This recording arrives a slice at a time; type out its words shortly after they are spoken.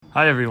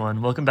Hi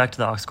everyone, welcome back to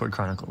the Oxcord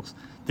Chronicles.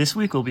 This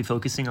week we'll be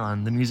focusing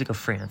on the music of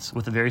France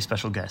with a very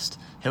special guest,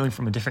 hailing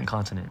from a different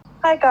continent.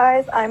 Hi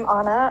guys, I'm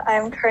Anna.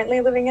 I'm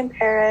currently living in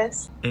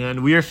Paris.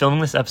 And we are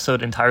filming this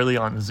episode entirely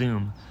on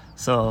Zoom,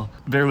 so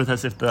bear with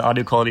us if the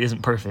audio quality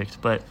isn't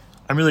perfect, but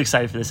I'm really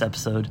excited for this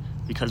episode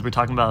because we're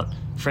talking about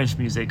French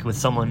music with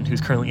someone who's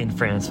currently in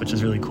France, which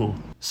is really cool.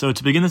 So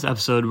to begin this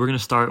episode, we're going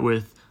to start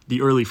with the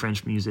early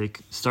French music,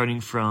 starting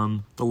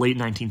from the late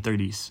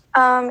 1930s.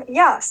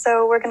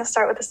 So we're going to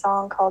start with a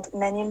song called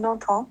Ménil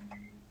longtemps,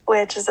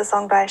 which is a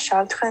song by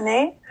Charles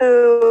Trenet,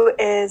 who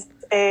is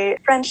a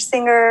French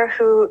singer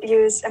who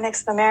used a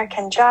mix of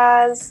American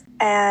jazz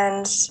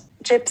and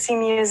gypsy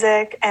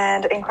music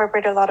and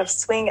incorporated a lot of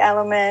swing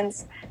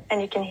elements.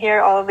 And you can hear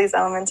all of these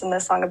elements in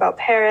this song about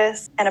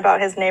Paris and about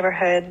his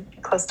neighborhood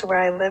close to where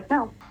I live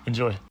now.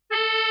 Enjoy.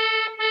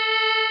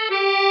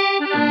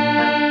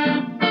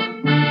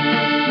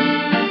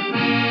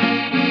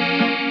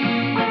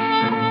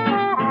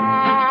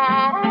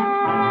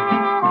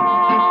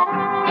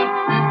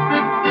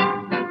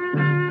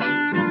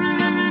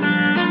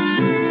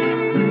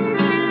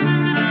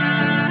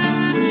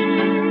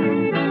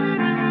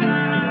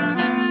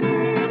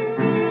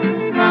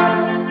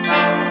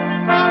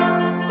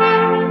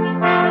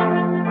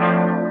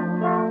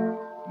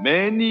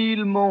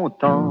 Ménil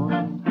montant,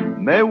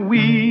 mais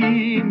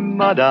oui,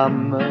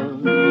 madame,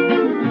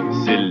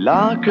 c'est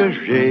là que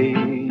j'ai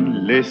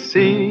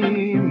laissé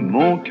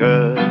mon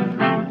cœur.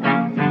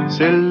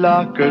 C'est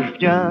là que je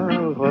viens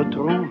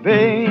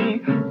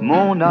retrouver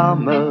mon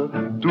âme,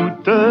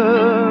 toute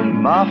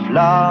ma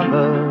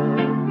flamme,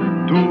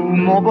 tout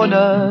mon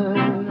bonheur.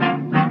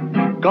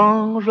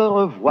 Quand je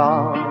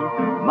revois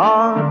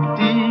ma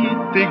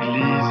petite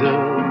église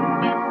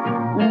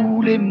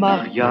où les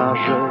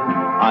mariages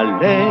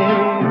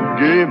allaient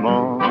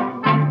gaiement,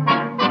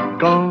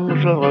 quand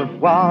je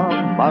revois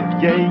ma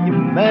vieille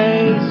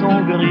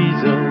maison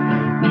grise,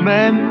 où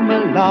même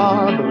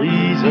la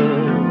brise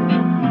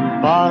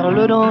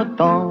parle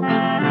d'antan,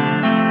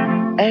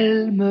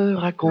 elle me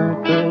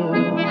raconte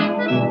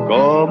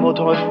comme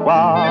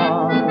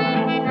autrefois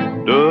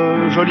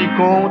de jolis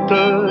contes.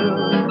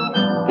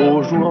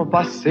 Au jour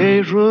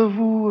passé, je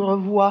vous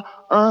revois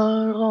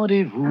un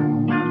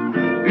rendez-vous,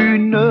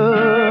 une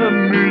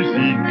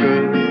musique,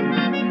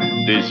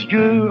 des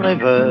yeux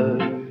rêveurs,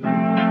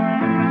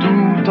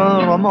 tout un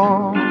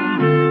roman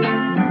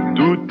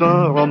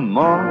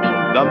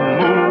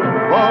d'amour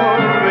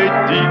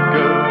poétique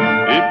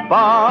et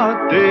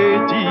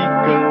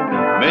pathétique.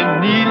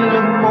 Ménil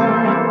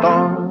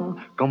montant,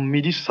 quand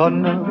midi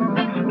sonne,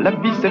 la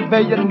vie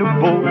s'éveille à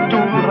nouveau,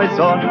 tout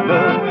résonne.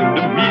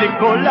 De mille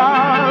écoles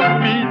à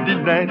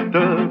midinette,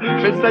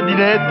 chez sa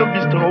dinette au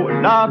bistrot,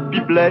 la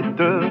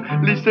biblette,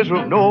 lit ses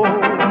journaux.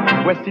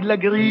 Voici la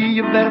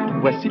grille verte,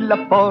 voici la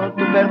porte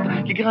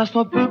ouverte, qui grince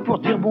un peu pour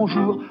dire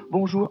bonjour,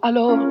 bonjour,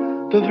 alors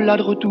te v'là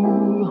de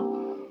retour.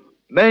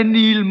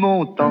 Ménil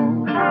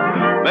montant,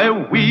 mais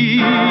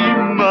oui,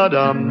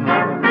 madame,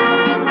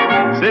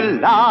 c'est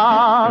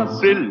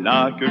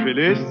là que j'ai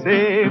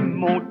laissé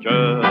mon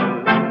cœur.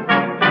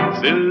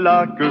 C'est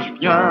là que je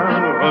viens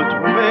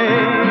retrouver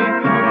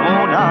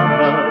mon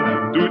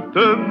âme, toute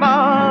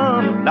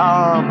ma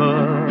flamme,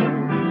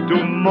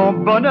 tout mon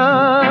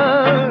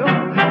bonheur.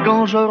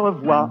 Quand je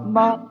revois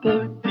ma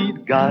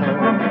petite gare,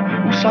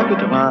 où chaque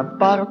train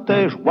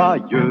partait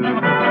joyeux,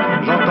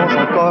 j'entends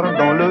encore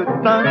dans le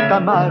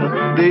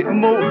tintamarre des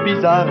mots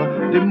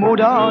bizarres, des mots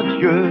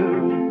d'adieu.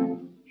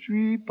 Je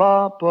suis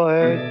pas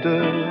poète,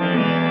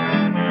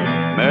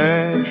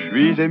 mais je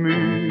suis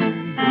ému.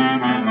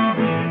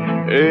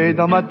 Et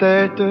dans ma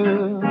tête,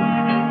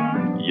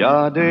 y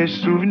a des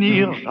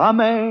souvenirs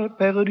jamais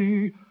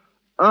perdus.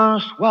 Un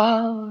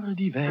soir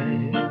d'hiver,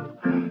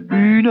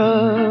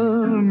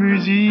 une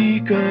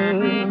musique,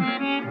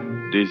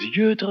 des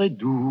yeux très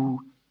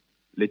doux,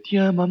 les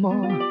tiens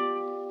maman,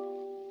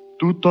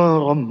 tout un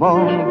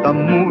roman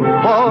d'amour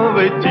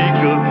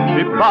poétique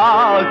et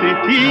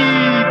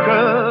pathétique.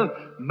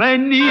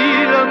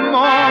 Ménil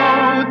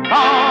montant.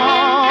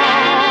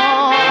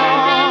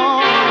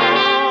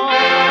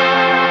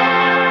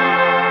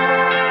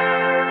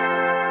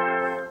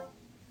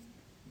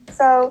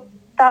 So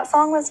that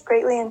song was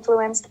greatly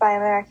influenced by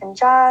American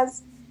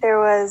jazz. There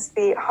was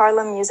the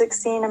Harlem music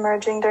scene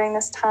emerging during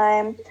this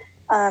time,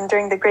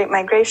 during the Great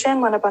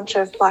Migration, when a bunch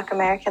of Black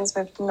Americans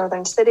moved to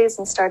northern cities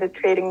and started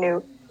creating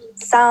new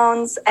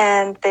sounds,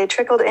 and they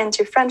trickled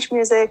into French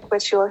music,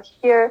 which you'll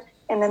hear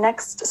in the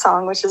next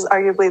song, which is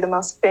arguably the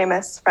most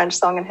famous French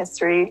song in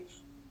history,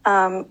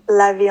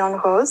 La Vie en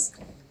Rose,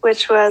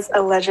 which was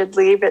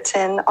allegedly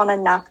written on a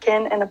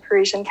napkin in a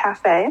Parisian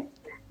cafe.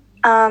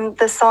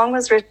 The song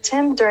was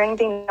written during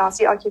the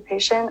Nazi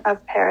occupation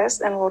of Paris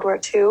in World War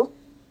II,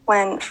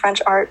 when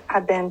French art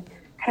had been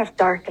kind of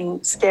dark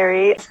and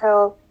scary.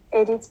 So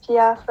Edith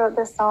Piaf wrote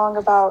this song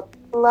about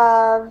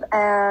love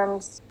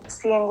and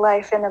seeing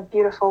life in a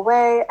beautiful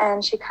way,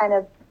 and she kind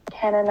of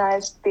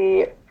canonized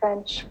the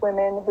French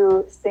women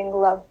who sing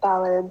love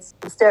ballads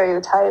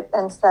stereotype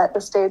and set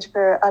the stage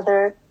for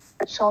other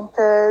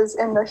chanteuse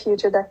in the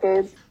future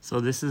decades. So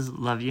this is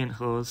La Vie en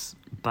Rose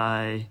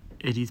by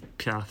Edith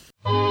Piaf.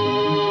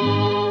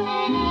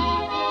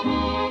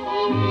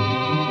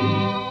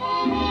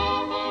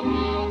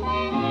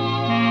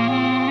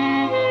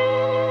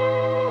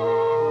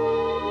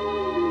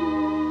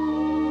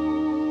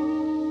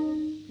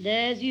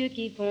 Des yeux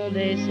qui font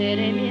baisser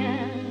les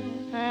miens,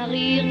 un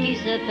rire qui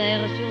se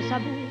perd sur sa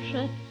bouche,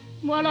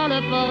 voilà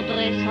le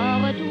portrait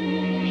sans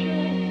retouche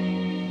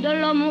de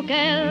l'homme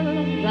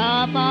auquel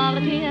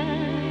j'appartiens.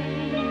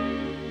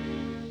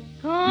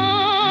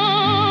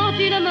 Quand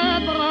il me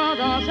prend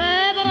dans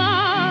ses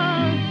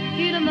bras,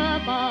 qu'il me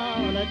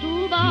parle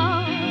tout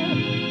bas,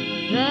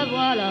 je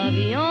vois la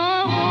vie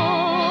en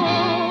rose.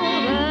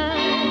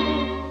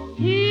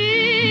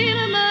 Il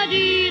me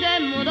dit des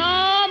mots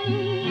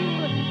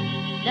d'amour,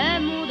 des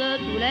mots de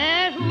tous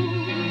les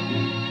jours,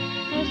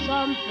 que ça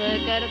me fait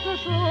quelque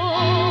chose.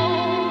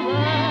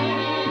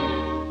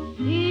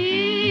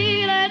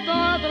 Il est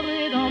entré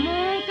dans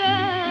mon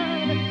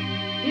cœur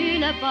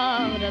une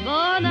part de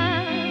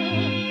bonheur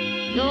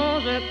dont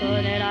je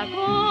connais la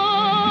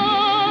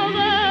cause.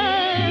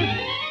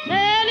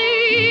 C'est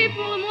lui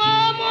pour moi,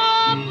 moi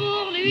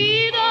pour lui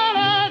dans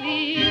la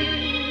vie.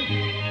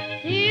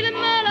 Il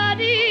me l'a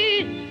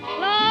dit,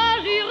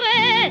 l'a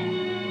juré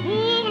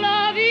pour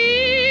la vie.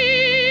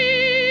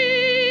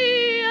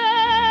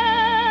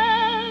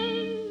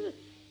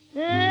 Et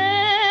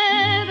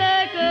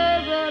dès que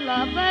je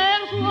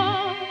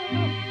l'aperçois,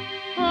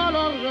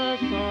 alors je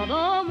sens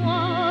dans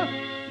moi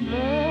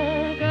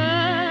mon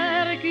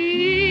cœur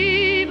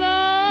qui bat.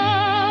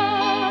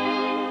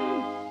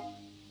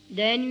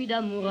 Des nuits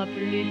d'amour à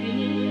plus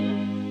finir,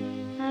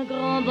 un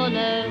grand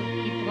bonheur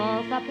qui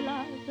prend sa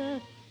place,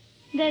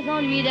 des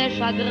ennuis, des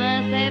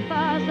chagrins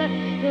s'effacent,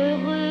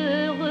 heureux,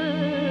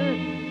 heureux,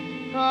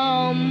 à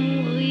en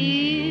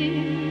mourir.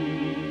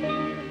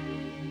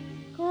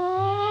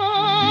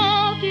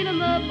 Quand il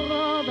me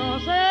prend dans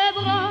ses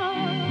bras,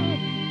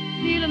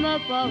 il me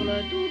parle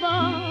tout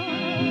bas,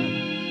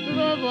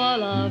 je vois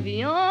la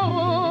vie en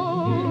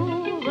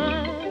rose.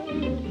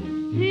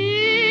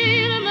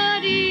 Il me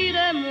dit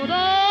des mots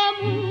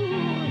d'amour,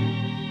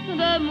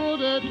 des mots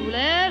de tous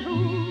les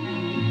jours,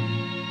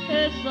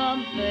 et ça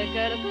me fait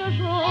quelque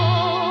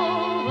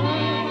chose.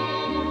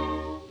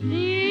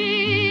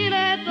 Il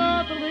est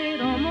entré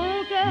dans mon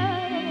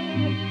cœur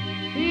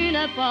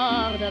une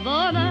part de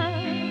bonheur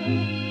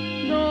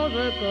dont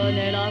je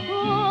connais la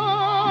cause.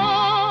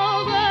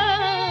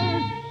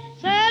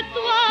 C'est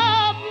toi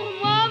pour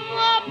moi,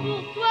 moi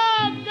pour toi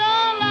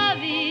dans la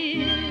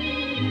vie.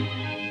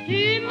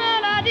 Tu me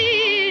l'as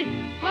dit,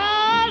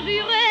 m'as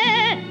juré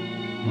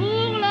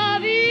pour la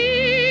vie.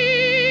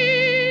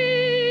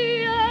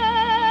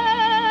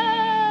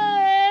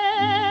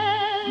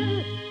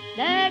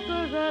 Dès que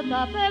je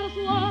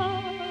t'aperçois,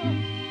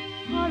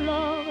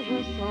 alors je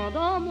sens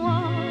dans moi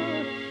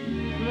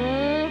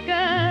mon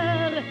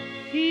cœur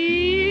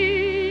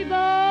qui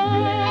bat.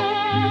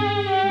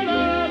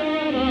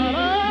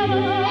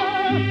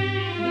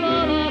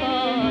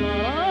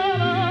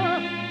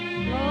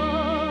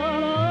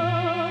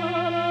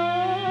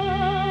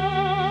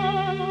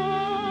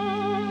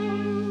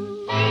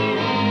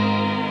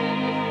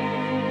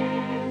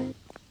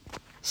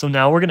 So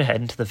now we're going to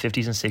head into the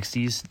 50s and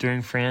 60s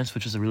during France,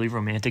 which was a really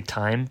romantic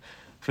time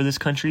for this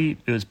country.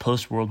 It was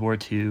post-World War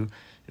II.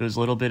 It was a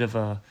little bit of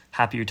a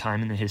happier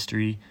time in the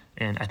history,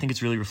 and I think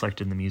it's really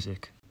reflected in the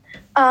music.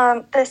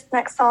 This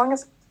next song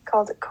is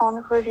called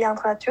Quand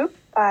reviendras-tu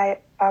by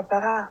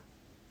Barbara.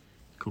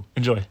 Cool.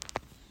 Enjoy.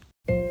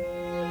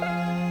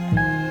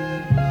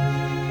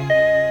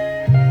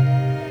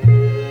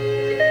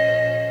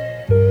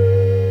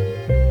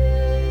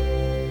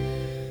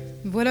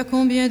 Voilà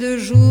combien de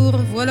jours,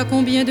 voilà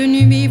combien de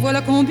nuits,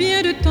 voilà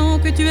combien de temps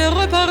que tu es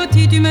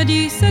reparti. Tu m'as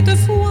dit, cette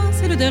fois,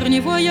 c'est le dernier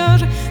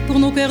voyage. Pour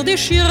nos cœurs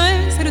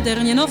déchirés, c'est le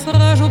dernier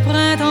naufrage. Au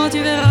printemps, tu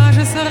verras,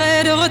 je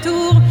serai de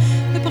retour.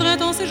 Le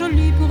printemps, c'est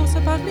joli pour se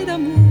parler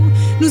d'amour.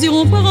 Nous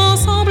irons voir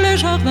ensemble les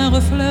jardins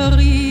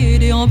refleuris et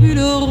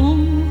déambulerons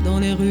dans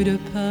les rues de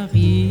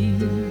Paris.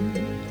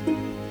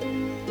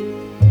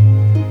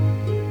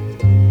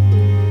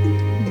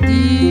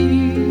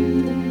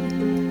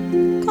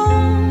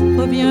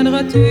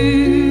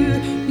 Reviendras-tu,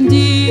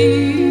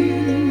 dis,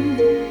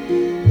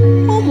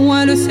 au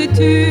moins le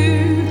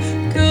sais-tu,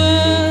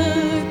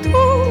 que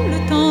tout le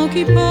temps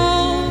qui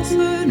passe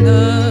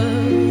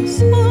ne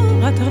se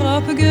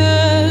rattrape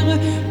guère,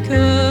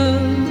 que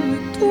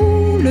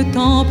tout le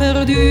temps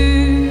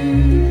perdu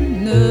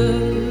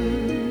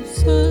ne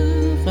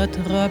se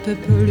rattrape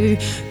plus.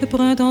 Le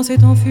printemps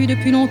s'est enfui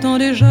depuis longtemps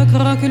déjà,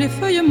 craquent les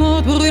feuilles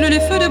mortes, brûlent les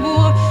feux de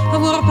bois. À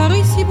voir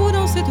Paris si beau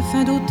dans cette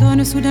fin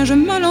d'automne, soudain je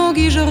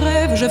m'alanguis, je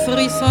rêve, je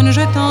frissonne,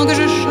 je tangue,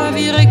 je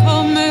chavirai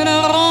comme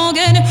la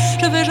rengaine.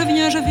 Je vais, je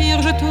viens, je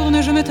vire, je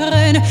tourne, je me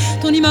traîne.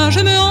 Ton image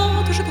me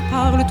hante, je te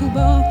parle tout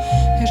bas.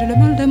 Et j'ai le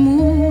mal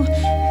d'amour,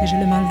 et j'ai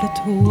le mal de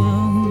toi.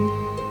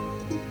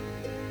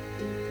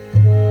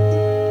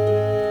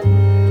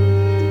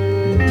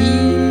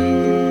 Dis,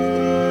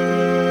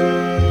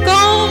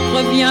 quand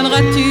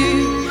reviendras-tu?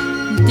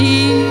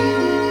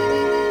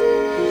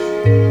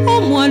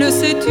 le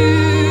sais-tu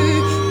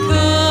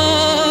que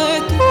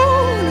tout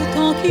le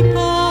temps qui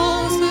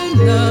passe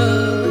ne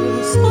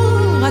s'en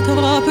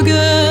rattrape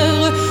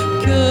guère,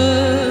 que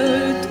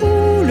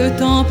tout le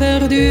temps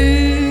perdu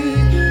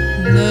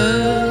ne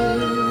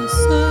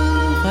se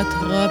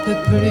rattrape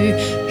plus.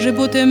 J'ai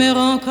beau t'aimer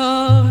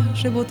encore,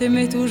 j'ai beau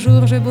t'aimer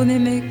toujours, j'ai beau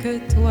n'aimer que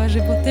toi,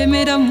 j'ai beau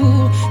t'aimer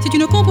d'amour. Si tu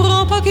ne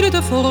comprends pas qu'il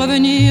te faut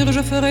revenir,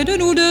 je ferai de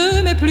nous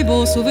deux mes plus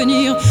beaux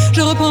souvenirs.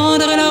 Je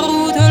reprendrai la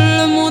route,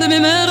 le monde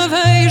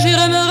m'émerveille,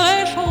 j'irai me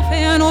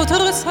réchauffer un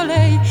autre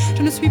soleil.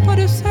 Je ne suis pas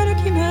de celles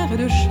qui meurent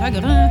de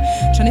chagrin,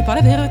 je n'ai pas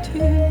la vertu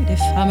des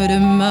femmes de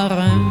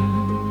marins.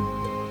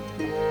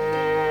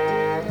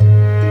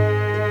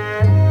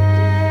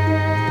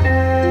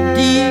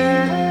 Dis,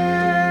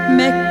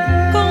 mais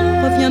quand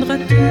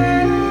reviendras-tu?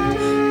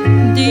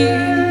 Dis,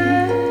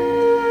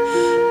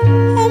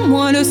 au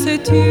moins le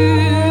sais-tu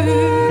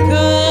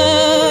que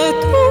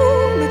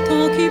tout le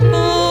temps qui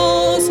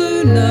passe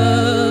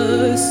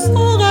ne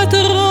s'en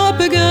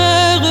rattrape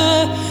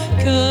guère,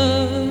 que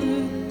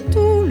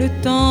tout le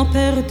temps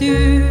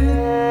perdu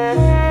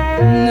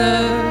ne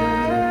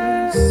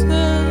se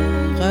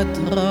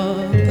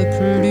rattrape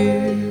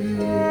plus.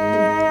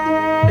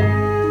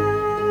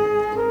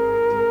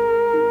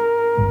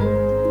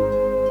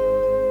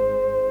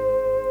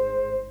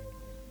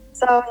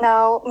 So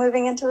now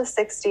moving into the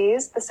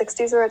 60s. The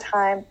 60s were a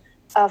time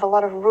of a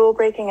lot of rule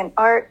breaking in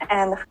art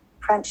and the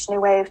French New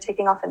Wave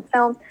taking off in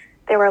film.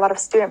 There were a lot of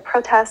student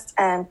protests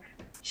and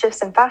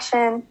shifts in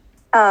fashion.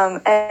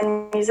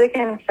 And music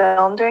and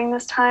film during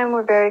this time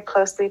were very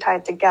closely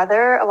tied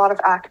together. A lot of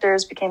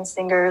actors became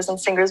singers and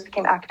singers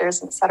became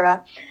actors,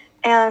 etc.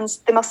 And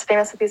the most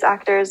famous of these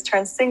actors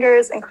turned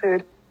singers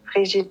include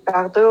Brigitte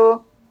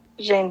Bardot,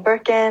 Jane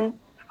Birkin,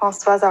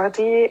 Françoise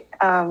Hardy,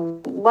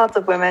 lots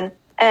of women.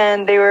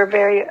 And they were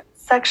very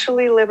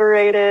sexually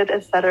liberated,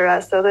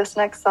 etc. So this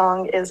next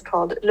song is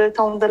called Le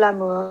Temps de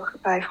l'amour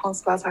by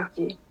Françoise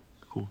Hardy.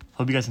 Cool.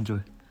 Hope you guys enjoy.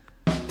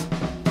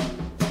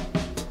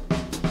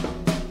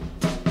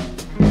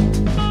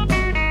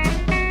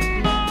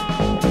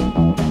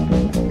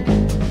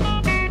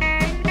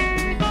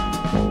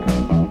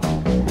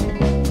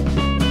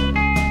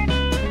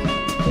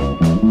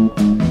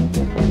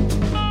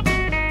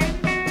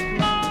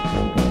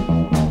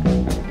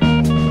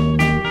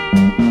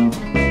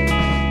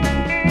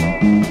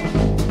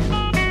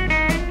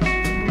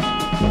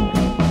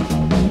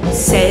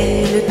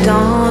 C'est le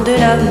temps de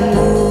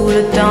l'amour,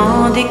 le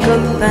temps des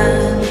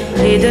copains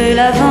et de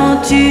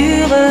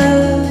l'aventure.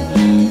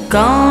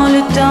 Quand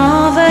le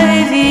temps va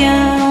et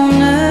vient, on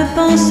ne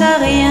pense à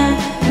rien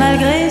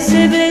malgré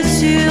ses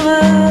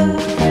blessures.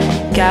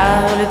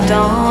 Car le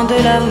temps de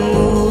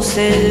l'amour,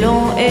 c'est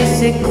long et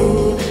c'est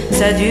court,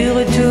 ça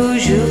dure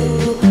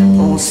toujours,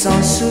 on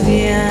s'en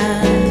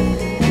souvient.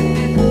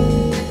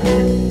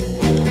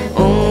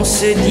 On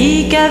se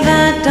dit qu'à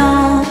 20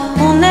 ans,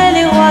 on est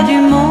les rois du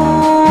monde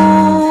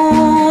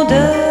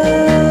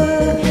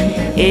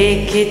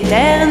et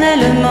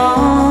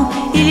qu'éternellement,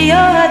 il y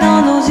aura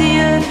dans nos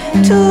yeux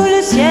tout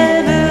le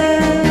ciel bleu.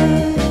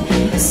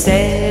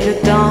 C'est le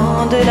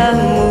temps de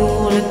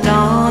l'amour, le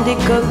temps des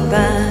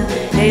copains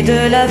et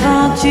de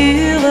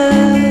l'aventure.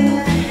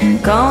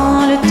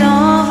 Quand le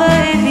temps va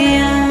et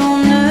vient, on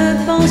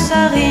ne pense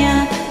à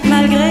rien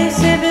malgré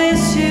ses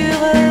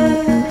blessures.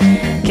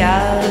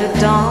 Car le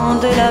temps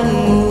de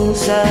l'amour,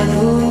 ça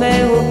vous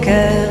met au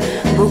cœur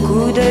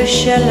beaucoup de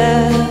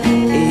chaleur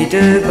et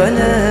de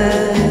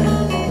bonheur.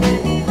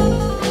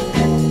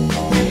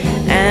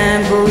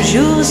 Un beau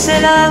jour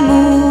c'est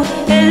l'amour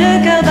et le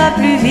cœur bat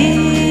plus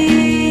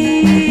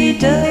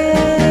vite.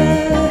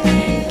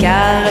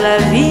 Car la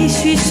vie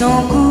suit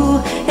son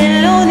cours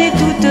et l'on est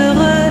tout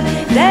heureux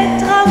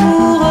d'être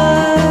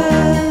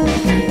amoureux.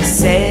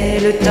 C'est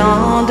le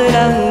temps de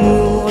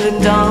l'amour, le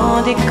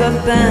temps des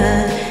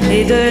copains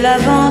et de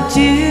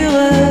l'aventure.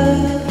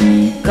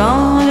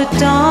 Quand le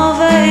temps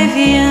va et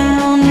vient,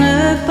 on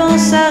ne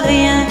pense à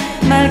rien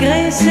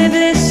malgré ses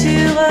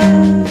blessures.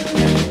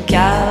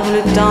 Car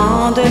le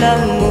temps de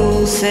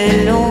l'amour,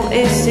 c'est long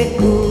et c'est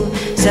court,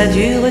 ça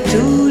dure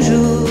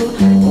toujours,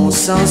 on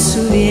s'en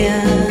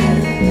souvient.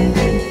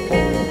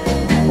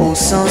 On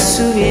s'en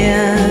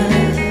souvient.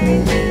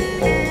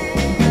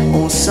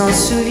 On s'en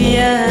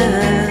souvient.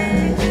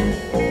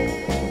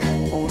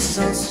 On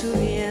s'en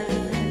souvient.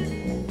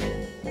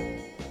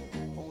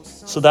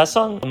 So that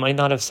song might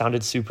not have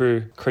sounded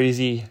super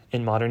crazy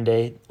in modern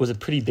day. It was a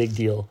pretty big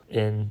deal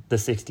in the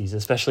 60s,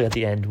 especially at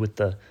the end with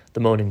the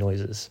moaning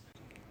noises.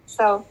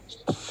 So,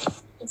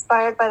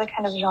 inspired by the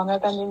kind of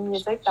genre-bending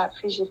music that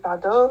Brigitte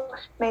Bardot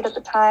made at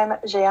the time,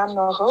 Jeanne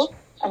Moreau,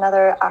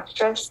 another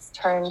actress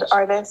turned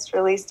artist,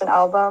 released an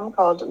album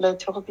called Le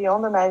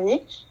Tourbillon de ma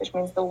vie, which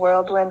means the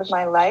whirlwind of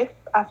my life,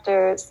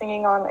 after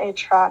singing on a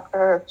track for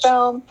her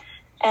film.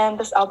 And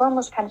this album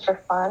was kind of for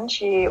fun.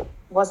 She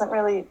wasn't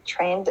really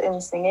trained in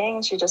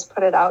singing. She just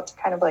put it out to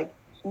kind of like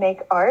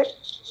make art.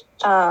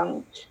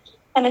 And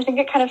I think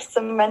it kind of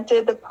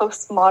cemented the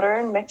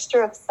postmodern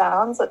mixture of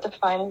sounds that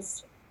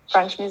defines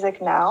French music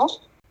now.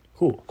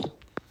 Cool.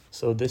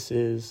 So this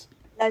is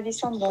La vie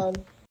s'envole.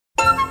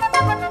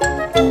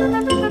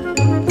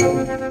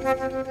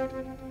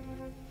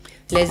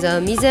 Les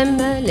hommes, ils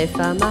aiment les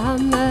femmes à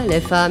hommes.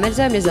 Les femmes, elles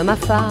aiment les hommes à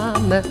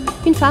femmes.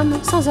 Une femme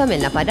sans homme,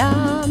 elle n'a pas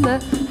d'âme.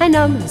 Un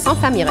homme sans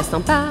femme, il reste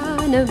en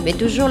panne. Mais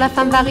toujours la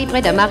femme varie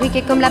près d'un mari qui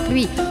est comme la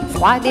pluie,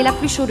 froide et la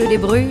plus chaude des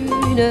brunes.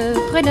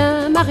 Près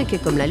d'un mari qui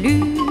est comme la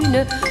lune.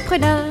 Près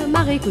d'un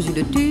mari cousu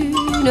de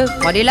thunes.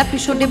 Froide et la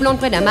plus chaude des blondes.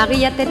 Près d'un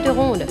mari à tête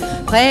ronde.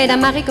 Près d'un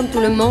mari comme tout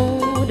le monde.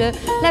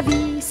 La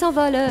vie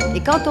s'envole et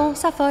quand on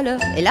s'affole,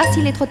 hélas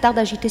il est trop tard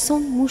d'agiter son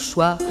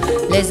mouchoir.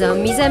 Les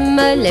hommes ils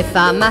aiment les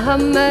femmes à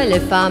hommes. Les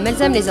femmes elles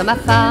aiment les hommes à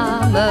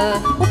femmes.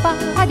 Au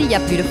paradis y a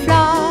plus de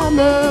flammes.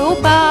 Au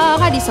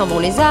paradis s'en vont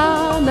les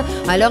âmes.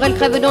 Alors elles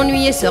crèvent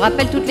d'ennui et se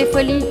rappellent toutes les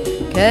folies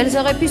qu'elles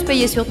auraient pu se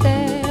payer sur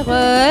terre.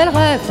 Elles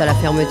rêvent à la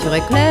fermeture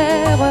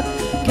éclair,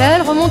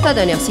 qu'elles remontent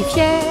d'un air si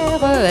fier.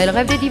 Elles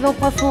rêvent des divans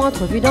profonds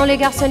entrevus dans les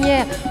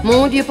garçonnières.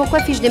 Mon Dieu, pourquoi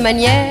fiche des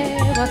manières?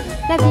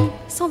 La vie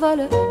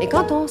s'envole et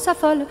quand on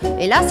s'affole,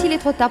 hélas il est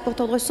trop tard pour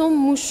tordre son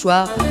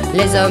mouchoir.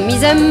 Les hommes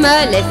ils aiment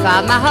les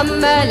femmes à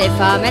hommes. Les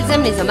femmes elles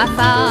aiment les hommes à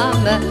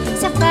femmes.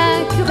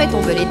 Certains curés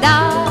tombent les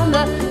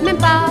dames. Même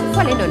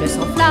parfois les nonnes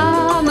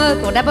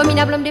s'enflamment pour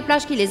d'abominables hommes des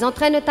plages qui les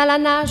entraînent à la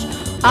nage.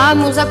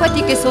 Amours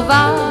aquatiques et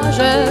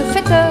sauvages,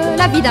 faites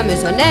la vie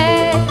d'ameuse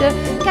honnête.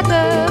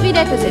 Quatre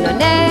ridettes et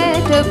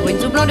nonnettes,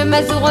 brunes ou blancs de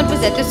Mazouronne,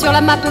 vous êtes sur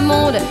la map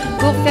monde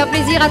pour faire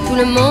plaisir à tout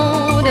le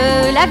monde.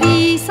 La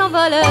vie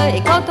s'envole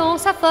et quand on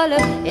s'affole,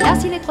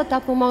 hélas il est trop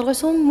tard pour mordre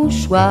son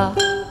mouchoir.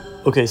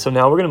 Okay, so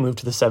now we're going to move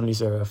to the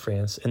 70s era of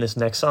France, and this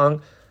next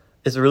song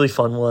is a really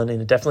fun one,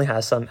 and it definitely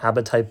has some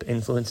ABBA-type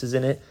influences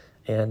in it,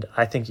 and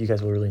I think you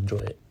guys will really enjoy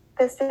it.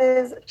 This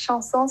is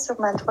Chanson sur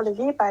ma drôle de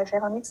vie by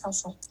Véronique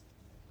Sanson.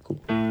 Cool.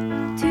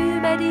 Tu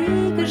m'as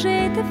dit que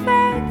j'étais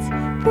faite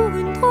pour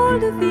une drôle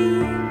de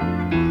vie.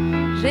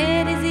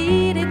 J'ai des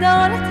idées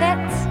dans la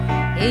tête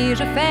et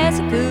je fais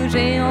ce que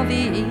j'ai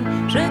envie.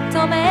 Je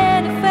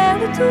t'emmène faire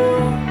le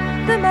tour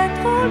de ma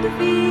drôle de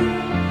vie.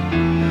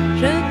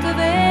 Je te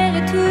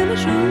verrai tous les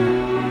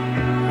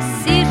jours.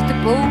 Si je te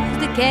pose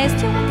des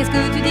questions, qu'est-ce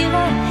que tu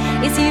diras?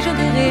 Et si je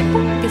te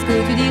réponds, qu'est-ce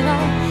que tu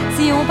diras?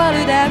 Si on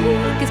parle d'amour,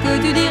 qu'est-ce que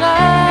tu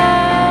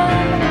diras?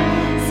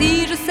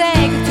 Si je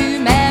sais que tu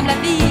m'aimes la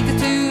vie, que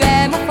tu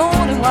aimes au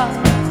fond de moi,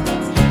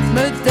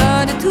 me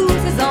donne tous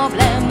ces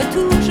emblèmes, me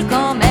touche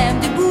quand même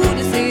du bout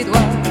de ses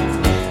doigts.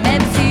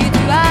 Même si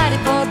tu as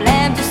des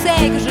problèmes, tu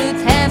sais que je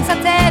t'aime, ça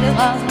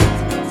t'aidera.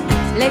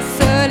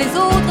 Laisse les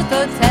autres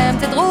totems,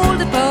 tes drôles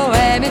de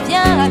poèmes et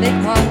viens avec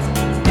moi.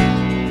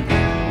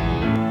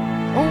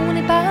 On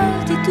est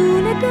partis tous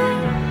les deux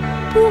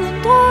pour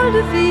une drôle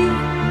de vie.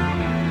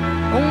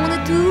 On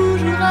est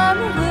toujours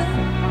amoureux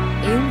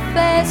et on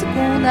fait ce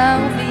qu'on a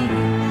envie.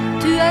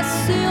 Tu as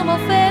sûrement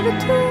fait le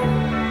tour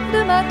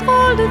de ma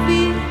drôle de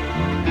vie.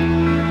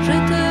 Je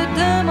te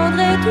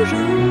demanderai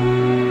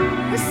toujours.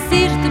 Si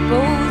je te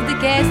pose des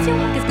questions,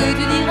 qu'est-ce que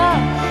tu diras?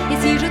 Et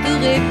si je te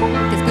réponds,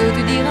 qu'est-ce que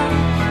tu diras?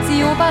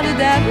 Si on parle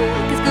d'amour,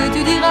 qu'est-ce que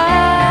tu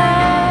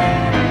diras?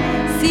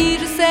 Si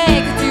je sais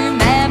que tu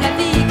m'aimes la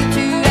vie, que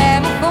tu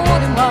aimes au fond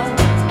de moi,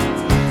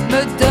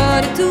 me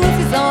donne tous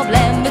ces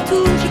emblèmes, me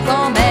touche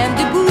quand même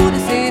du bout de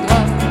ses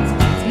doigts.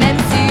 Même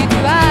si tu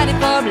as des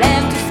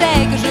problèmes, tu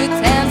sais que je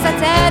t'aime, ça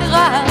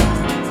t'aidera.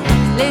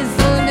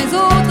 Les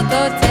autres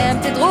totems,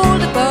 tes drôles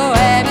de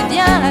poèmes,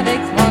 viens avec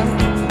moi.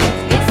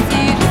 Et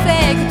si je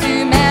sais que tu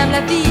m'aimes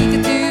la vie, que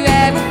tu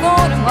aimes au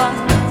fond de moi,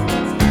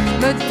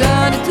 me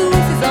donne tous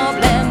ces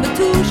emblèmes, me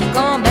touche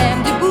quand même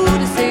du bout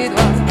de ses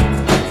doigts.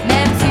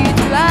 Même si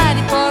tu as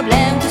des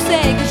problèmes, tu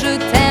sais que je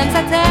t'aime,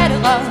 ça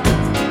t'aidera.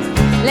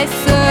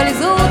 Laisse les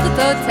autres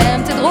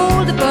totems, tes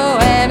drôles de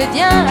poèmes, et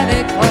viens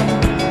avec moi.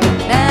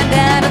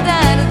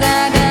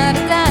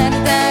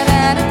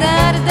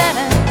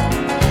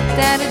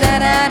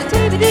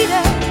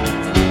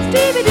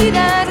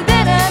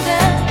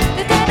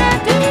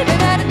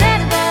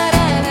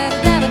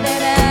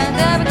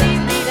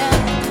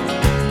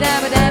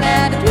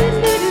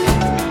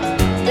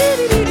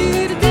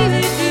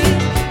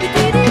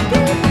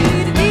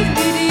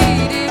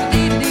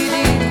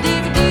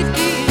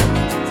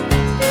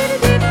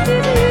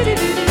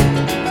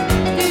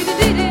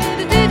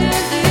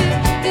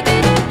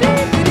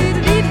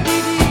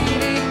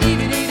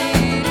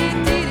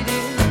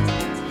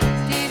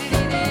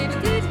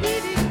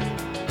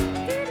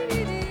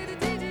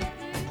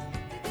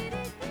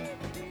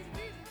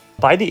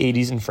 By the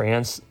 80s in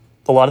France,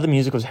 a lot of the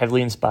music was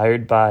heavily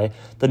inspired by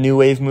the New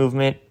Wave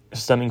movement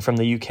stemming from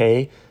the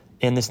UK,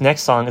 and this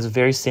next song is a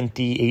very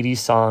synthy 80s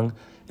song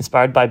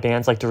inspired by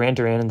bands like Duran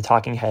Duran and the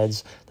Talking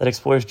Heads that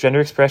explores gender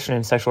expression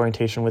and sexual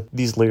orientation with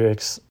these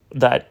lyrics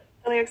that...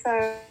 The lyrics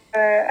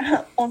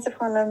are, on se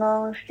prend la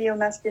main, une fille au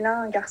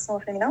masculin, un garçon au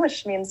féminin,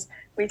 which means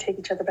we take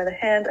each other by the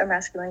hand, a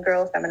masculine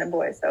girl, a feminine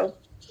boy. So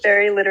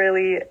very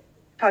literally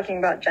talking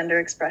about gender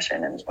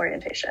expression and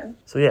orientation.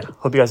 So yeah,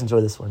 hope you guys enjoy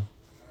this one.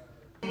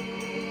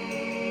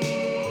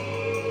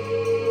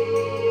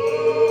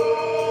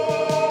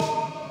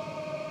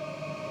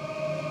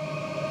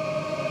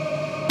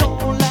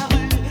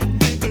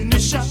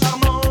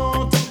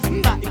 Charmante,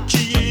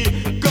 maquillée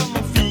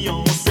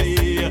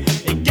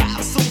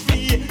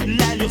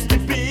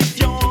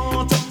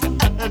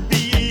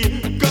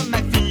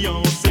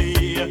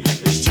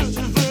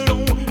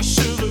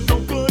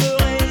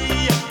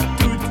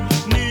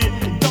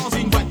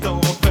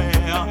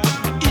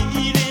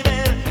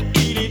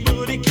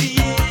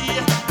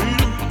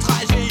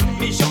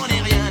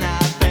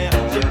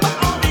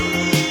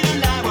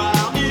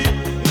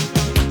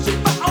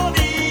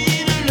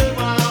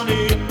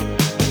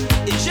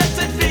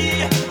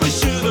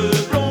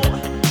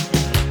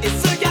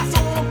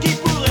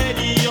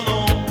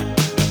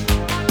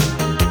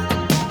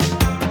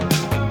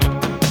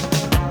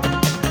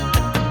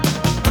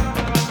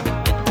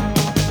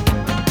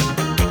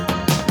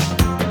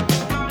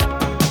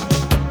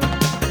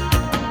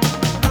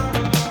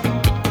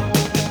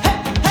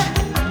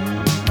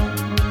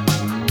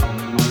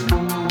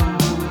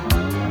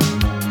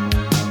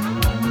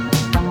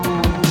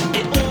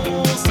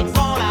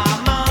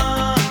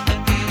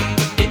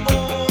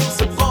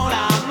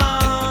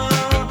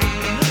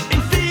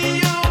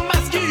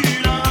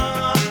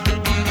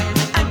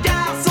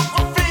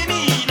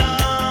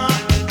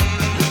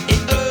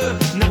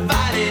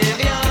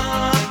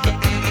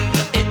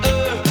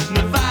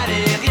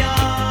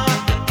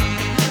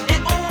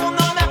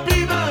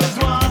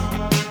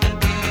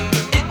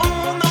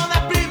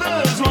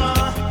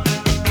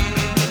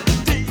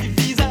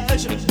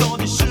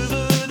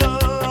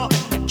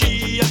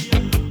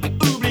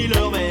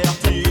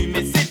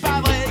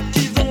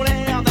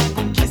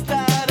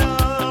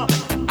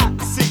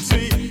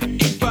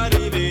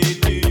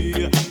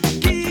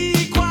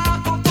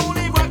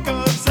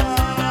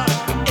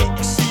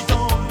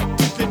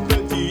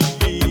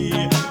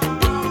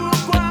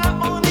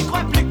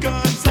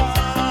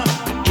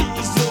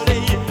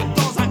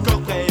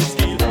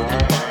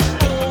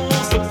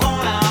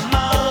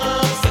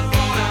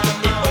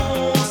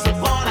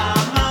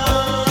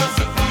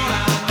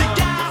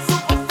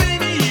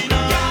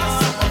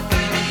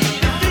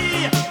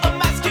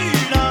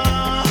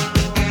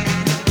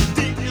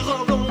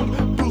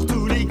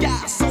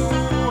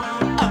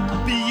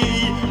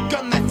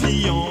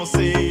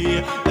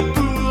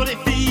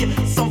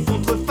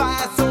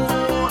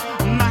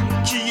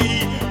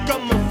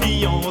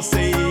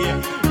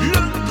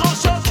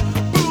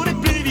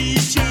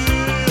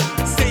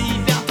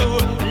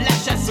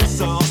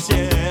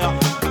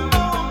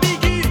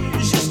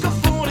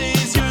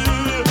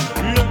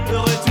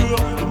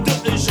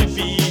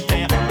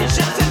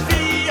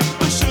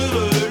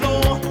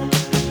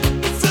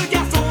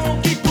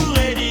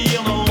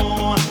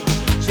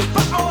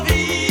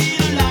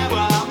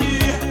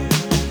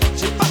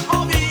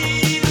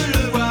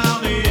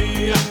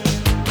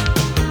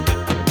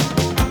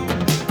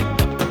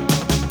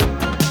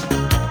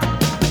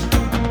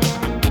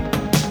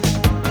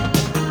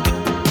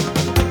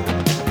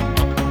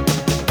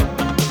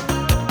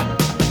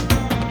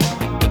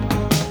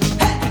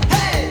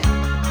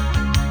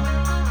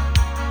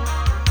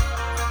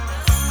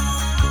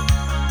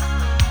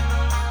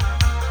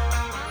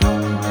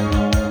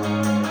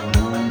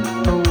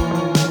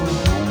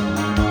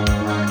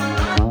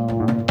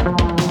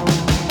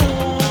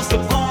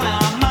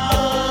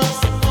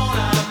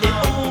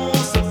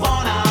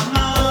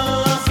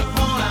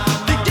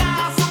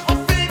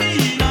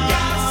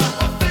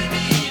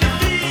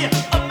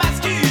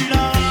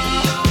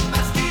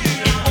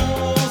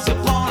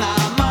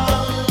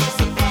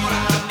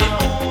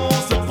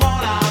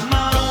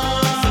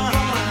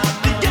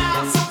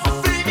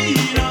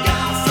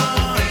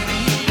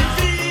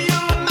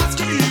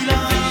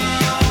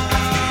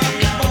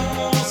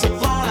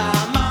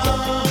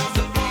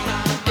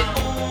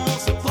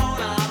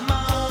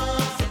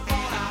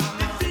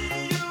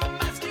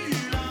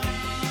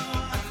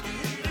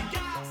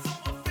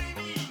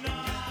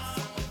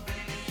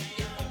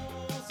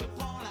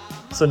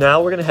So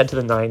now we're going to head to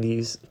the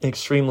 90s, an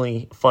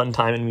extremely fun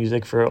time in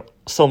music for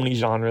so many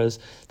genres.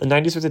 The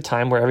 90s was a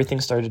time where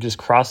everything started to just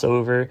cross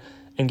over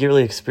and get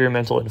really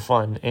experimental and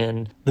fun,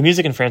 and the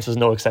music in France was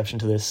no exception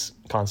to this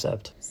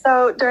concept.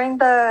 So during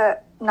the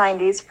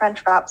 90s,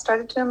 French rap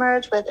started to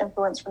emerge with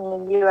influence from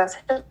the US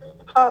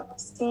hip-hop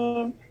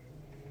scene.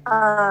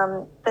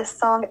 This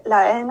song,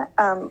 La Haine,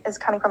 is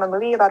coming from a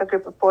movie about a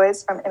group of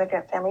boys from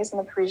immigrant families in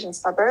the Parisian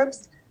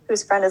suburbs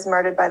whose friend is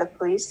murdered by the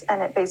police,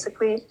 and it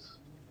basically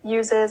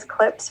uses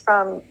clips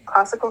from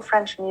classical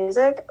French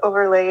music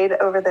overlaid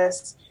over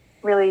this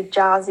really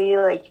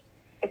jazzy, like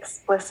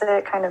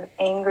explicit, kind of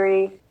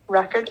angry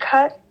record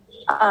cut.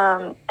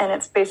 And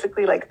it's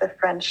basically like the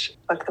French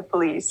 "fuck the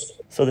police."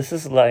 So this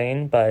is La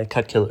Haine by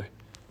Cut Killer.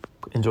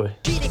 Enjoy.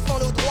 Qui défend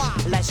nos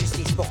droits? La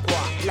justice, pourquoi?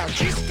 La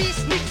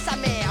justice nique sa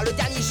mère. Le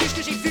dernier juge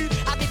que j'ai vu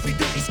avait plus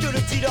de risques que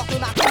le dealer de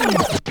ma...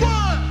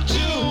 1, 2,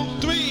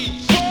 3,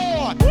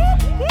 4.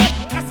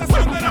 That's the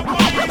sound that I want.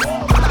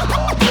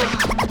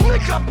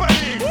 Lick up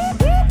police.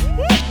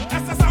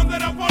 That's the sound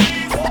that I want.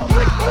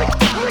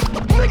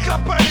 Lick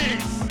up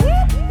police.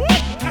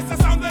 That's the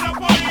sound that I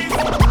want.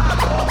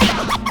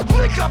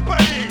 Lick up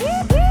police.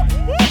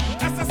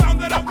 That's the sound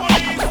that I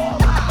want.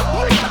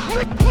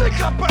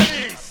 Lick up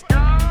police.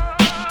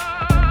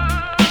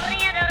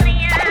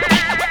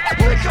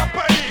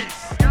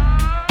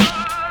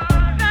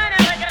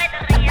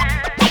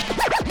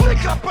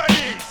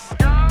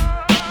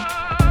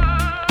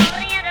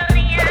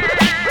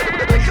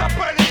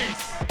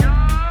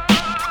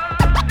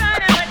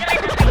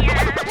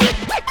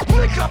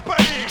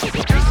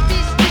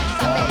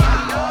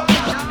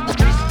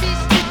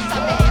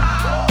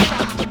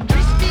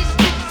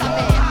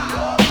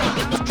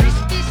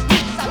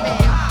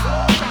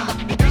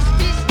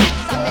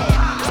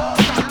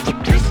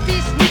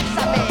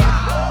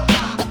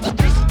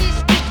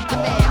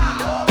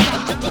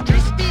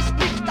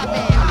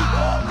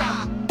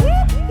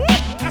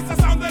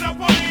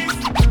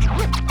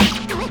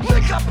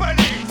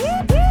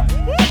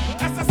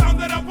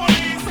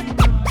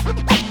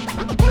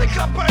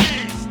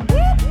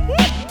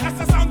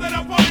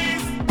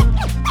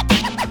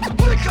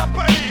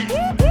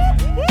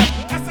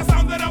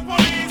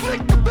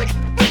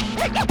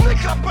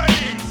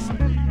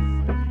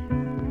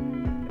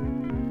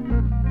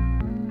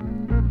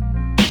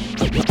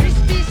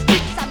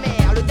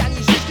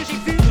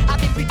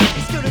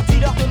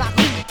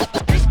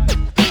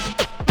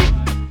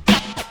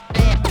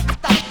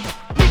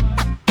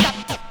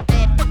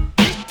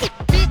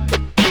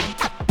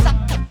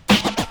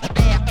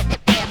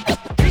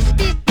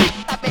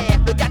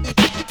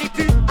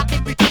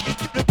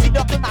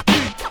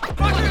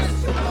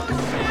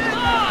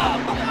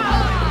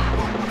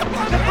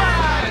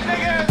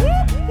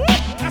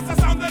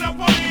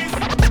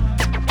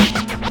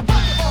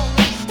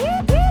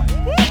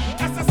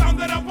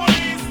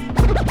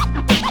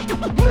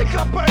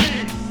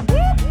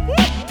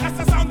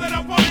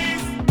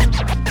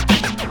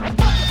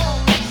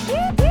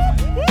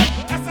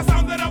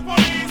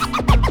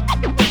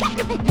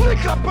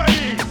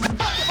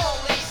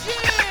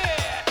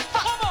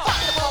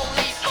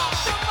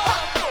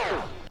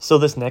 So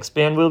this next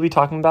band we'll be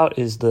talking about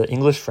is the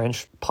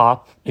English-French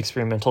pop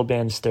experimental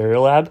band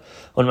Stereolab,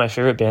 one of my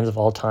favorite bands of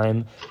all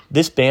time.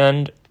 This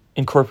band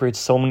incorporates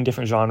so many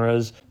different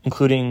genres,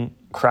 including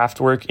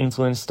Kraftwerk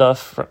influenced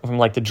stuff from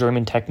like the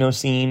German techno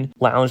scene,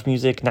 lounge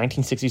music,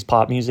 1960s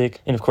pop music,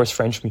 and of course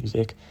French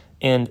music.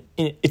 And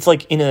it's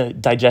like in a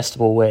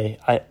digestible way.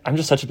 I'm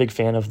just such a big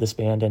fan of this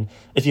band, and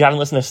if you haven't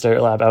listened to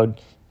Stereolab, I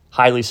would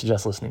highly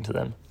suggest listening to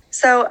them.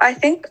 So I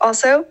think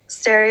also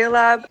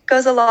Stereolab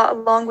goes a lot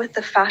along with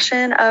the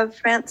fashion of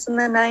France in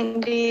the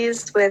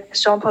 90s with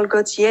Jean-Paul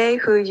Gaultier,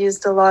 who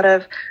used a lot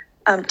of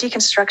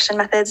deconstruction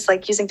methods,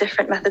 like using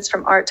different methods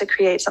from art to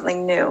create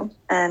something new.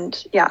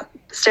 And yeah,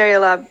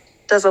 Stereolab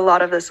does a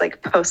lot of this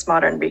like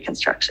postmodern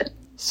reconstruction.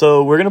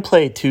 So we're going to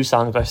play two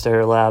songs by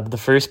Stereolab, the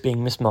first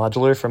being Miss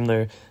Modular from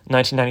their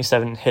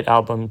 1997 hit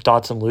album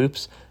Dots and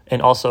Loops,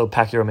 and also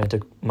Pack Your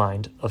Romantic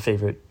Mind, a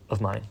favorite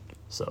of mine.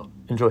 So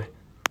enjoy.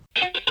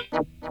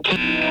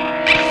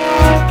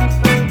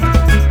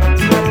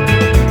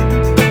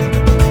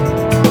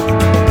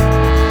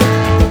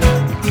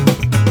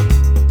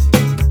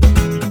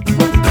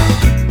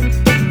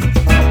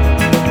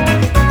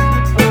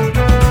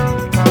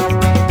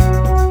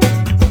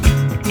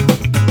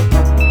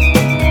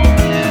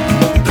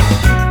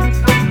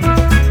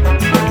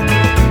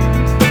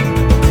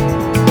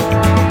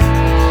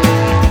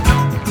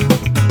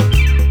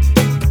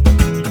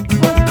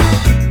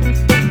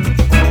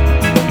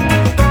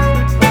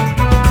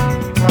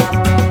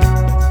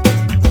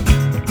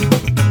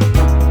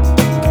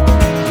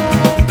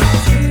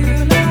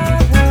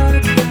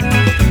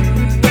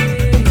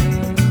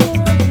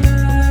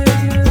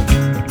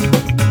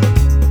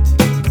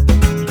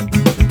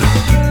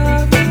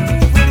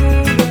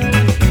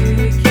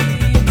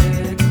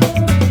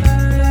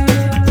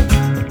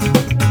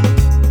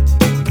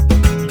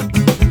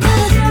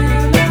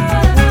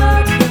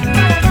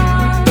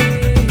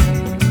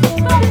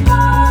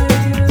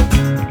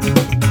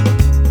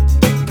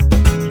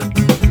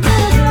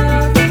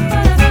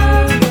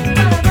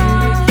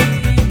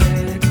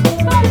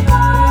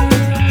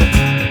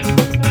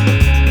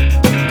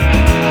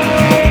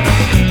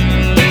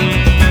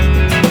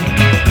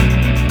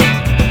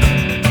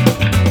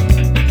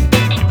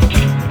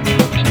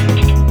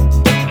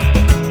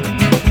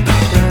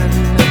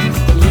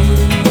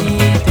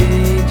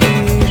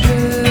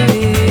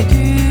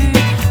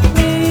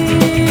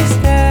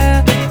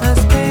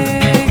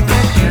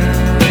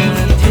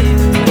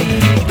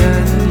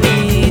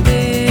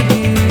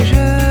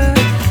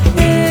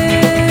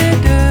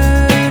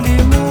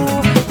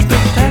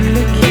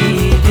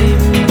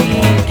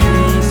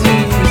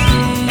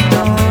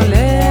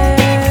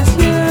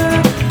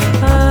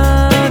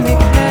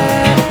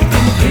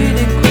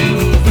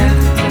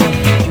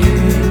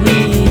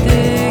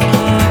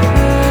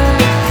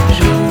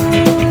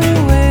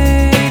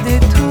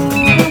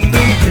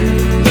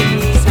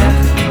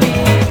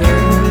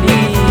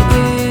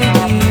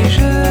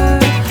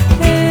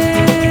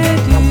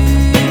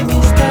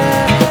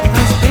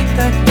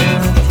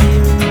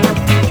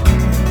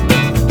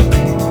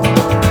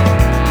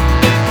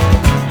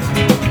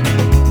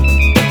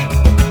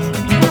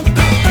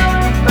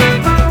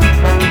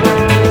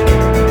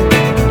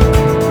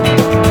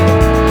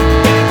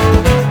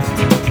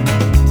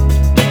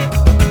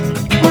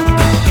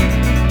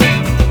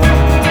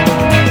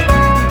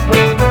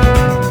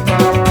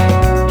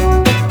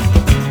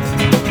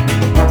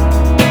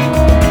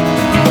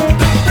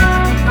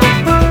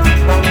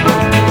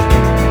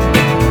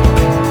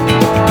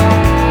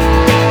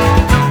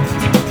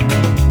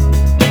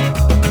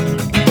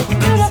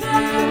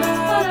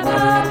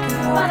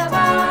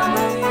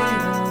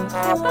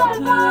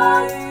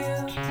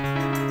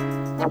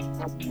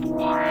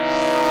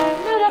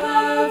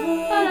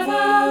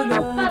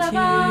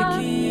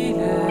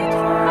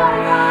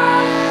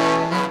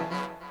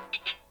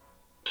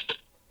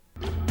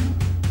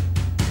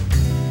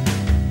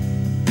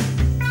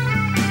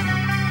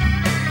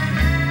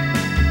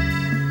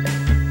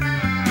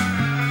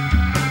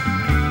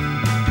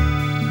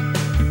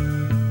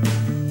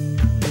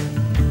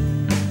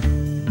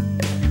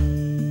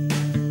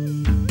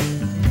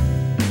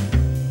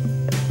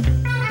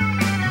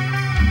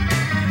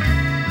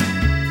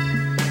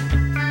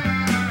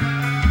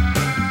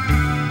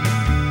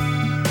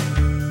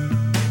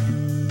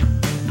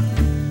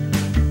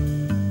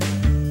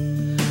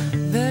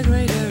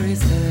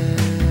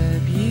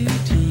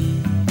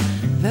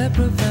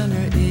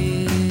 profounder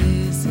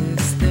is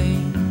this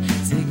thing,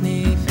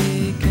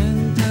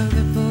 significant of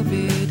the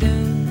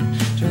forbidden,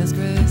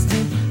 transgressed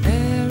in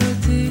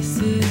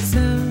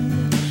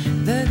eroticism.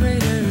 The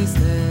greater is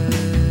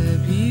the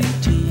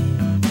beauty,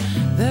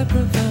 the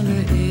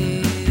profounder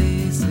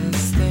is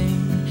this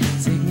thing,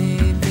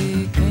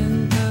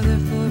 significant of the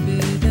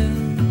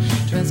forbidden,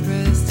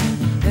 transgressed in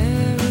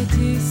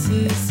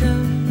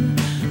eroticism.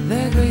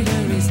 The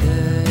greater is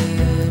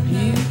the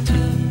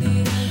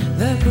beauty,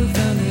 the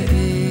profounder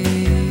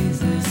is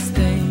this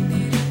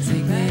thing,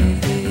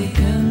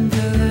 significant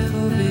of the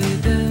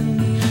forbidden,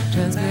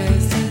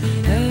 transgressed in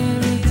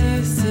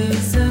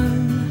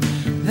eroticism.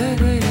 The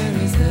greater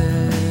is the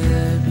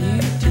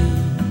beauty,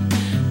 the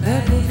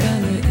profounder is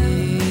this thing,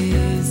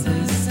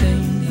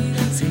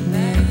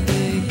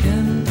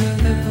 significant of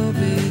the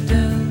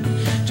forbidden,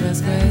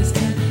 transgressed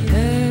in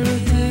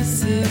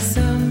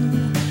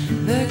eroticism.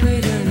 The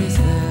greater is the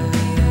beauty,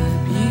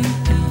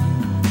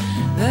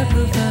 the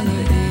profounder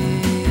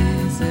is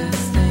this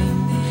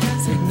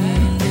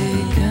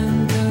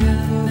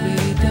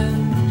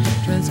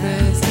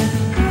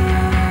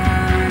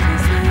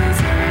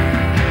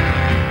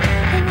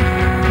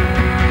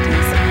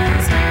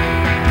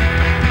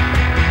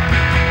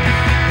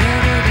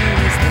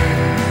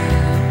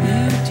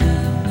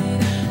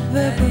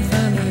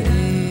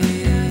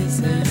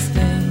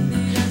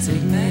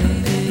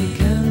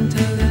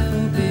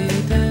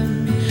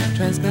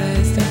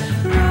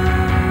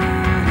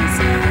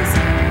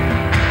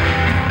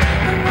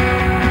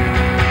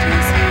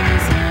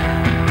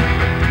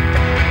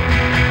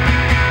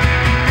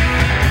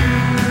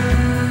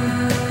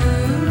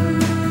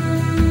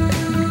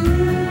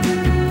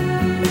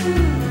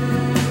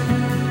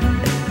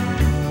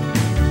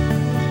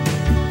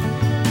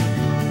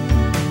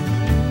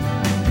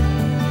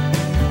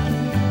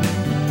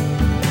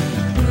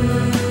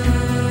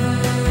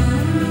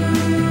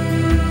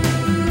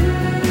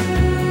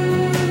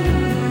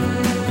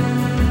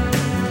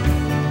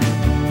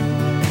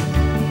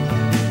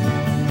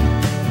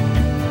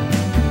of the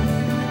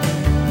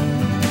forbidden,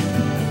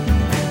 transgressed in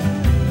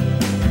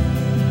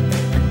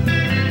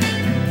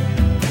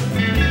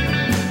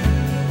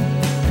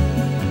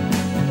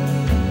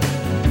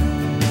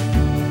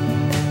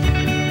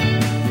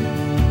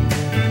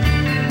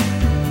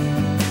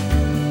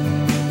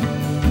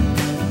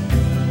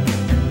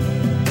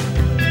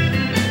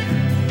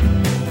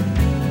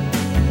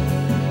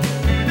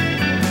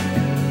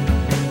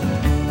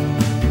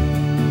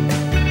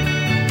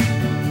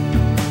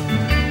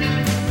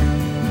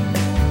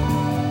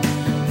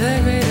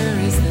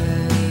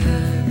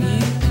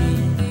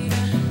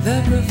the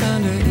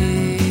profounder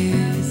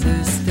is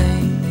this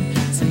thing,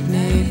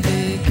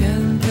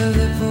 significant of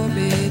the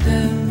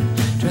forbidden,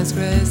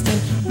 transgressed in the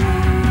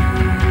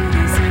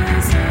greater is the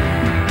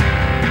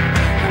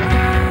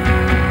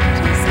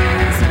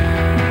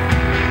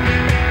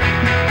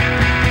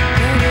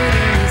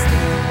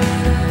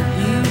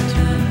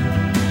beauty,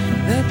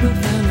 the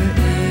profounder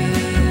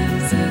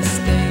is this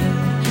thing,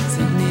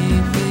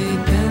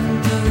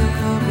 significant of the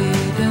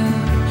forbidden,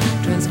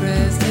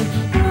 transgressed in the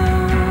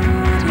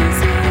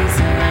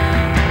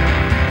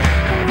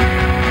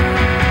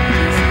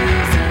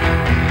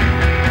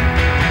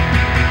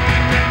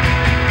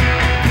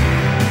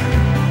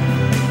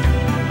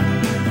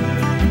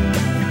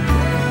profounder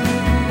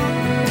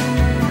is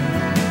this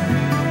thing,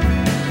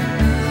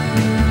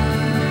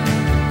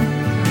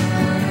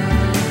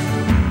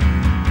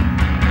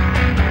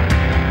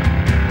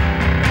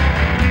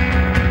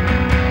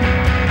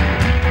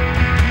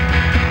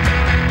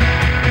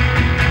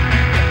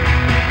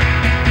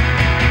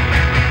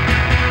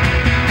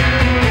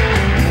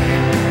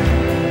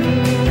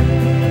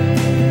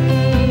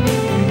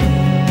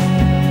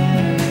 significant of the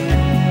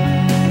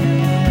forbidden,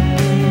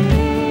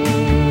 transgressed in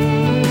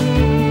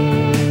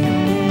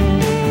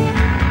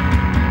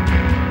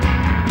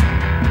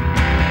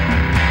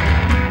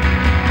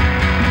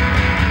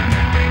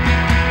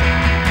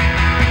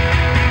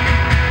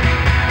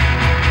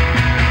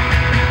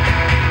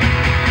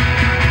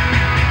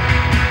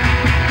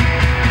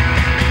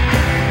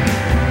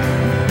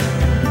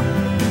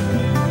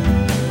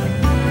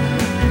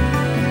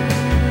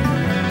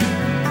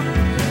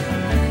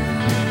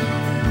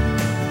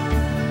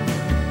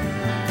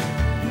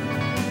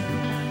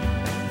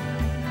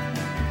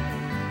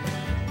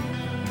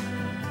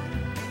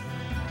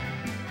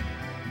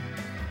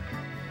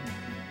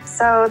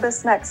So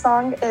this next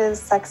song is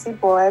Sexy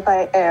Boy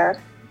by Air.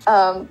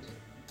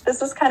 This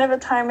was kind of a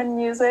time in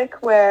music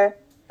where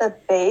the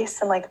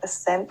bass and like the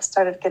synth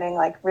started getting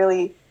like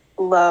really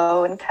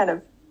low and kind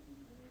of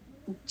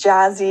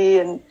jazzy,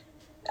 and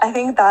I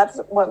think that's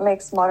what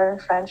makes modern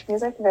French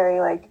music very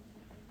like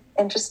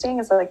interesting,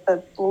 is like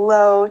the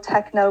low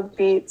techno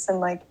beats, and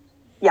like,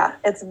 yeah,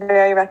 it's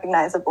very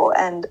recognizable.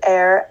 And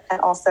Air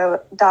and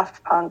also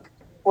Daft Punk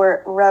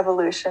were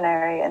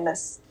revolutionary in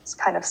this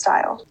kind of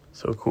style.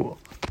 So cool.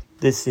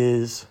 This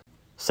is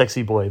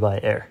Sexy Boy by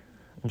Air.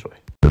 Enjoy.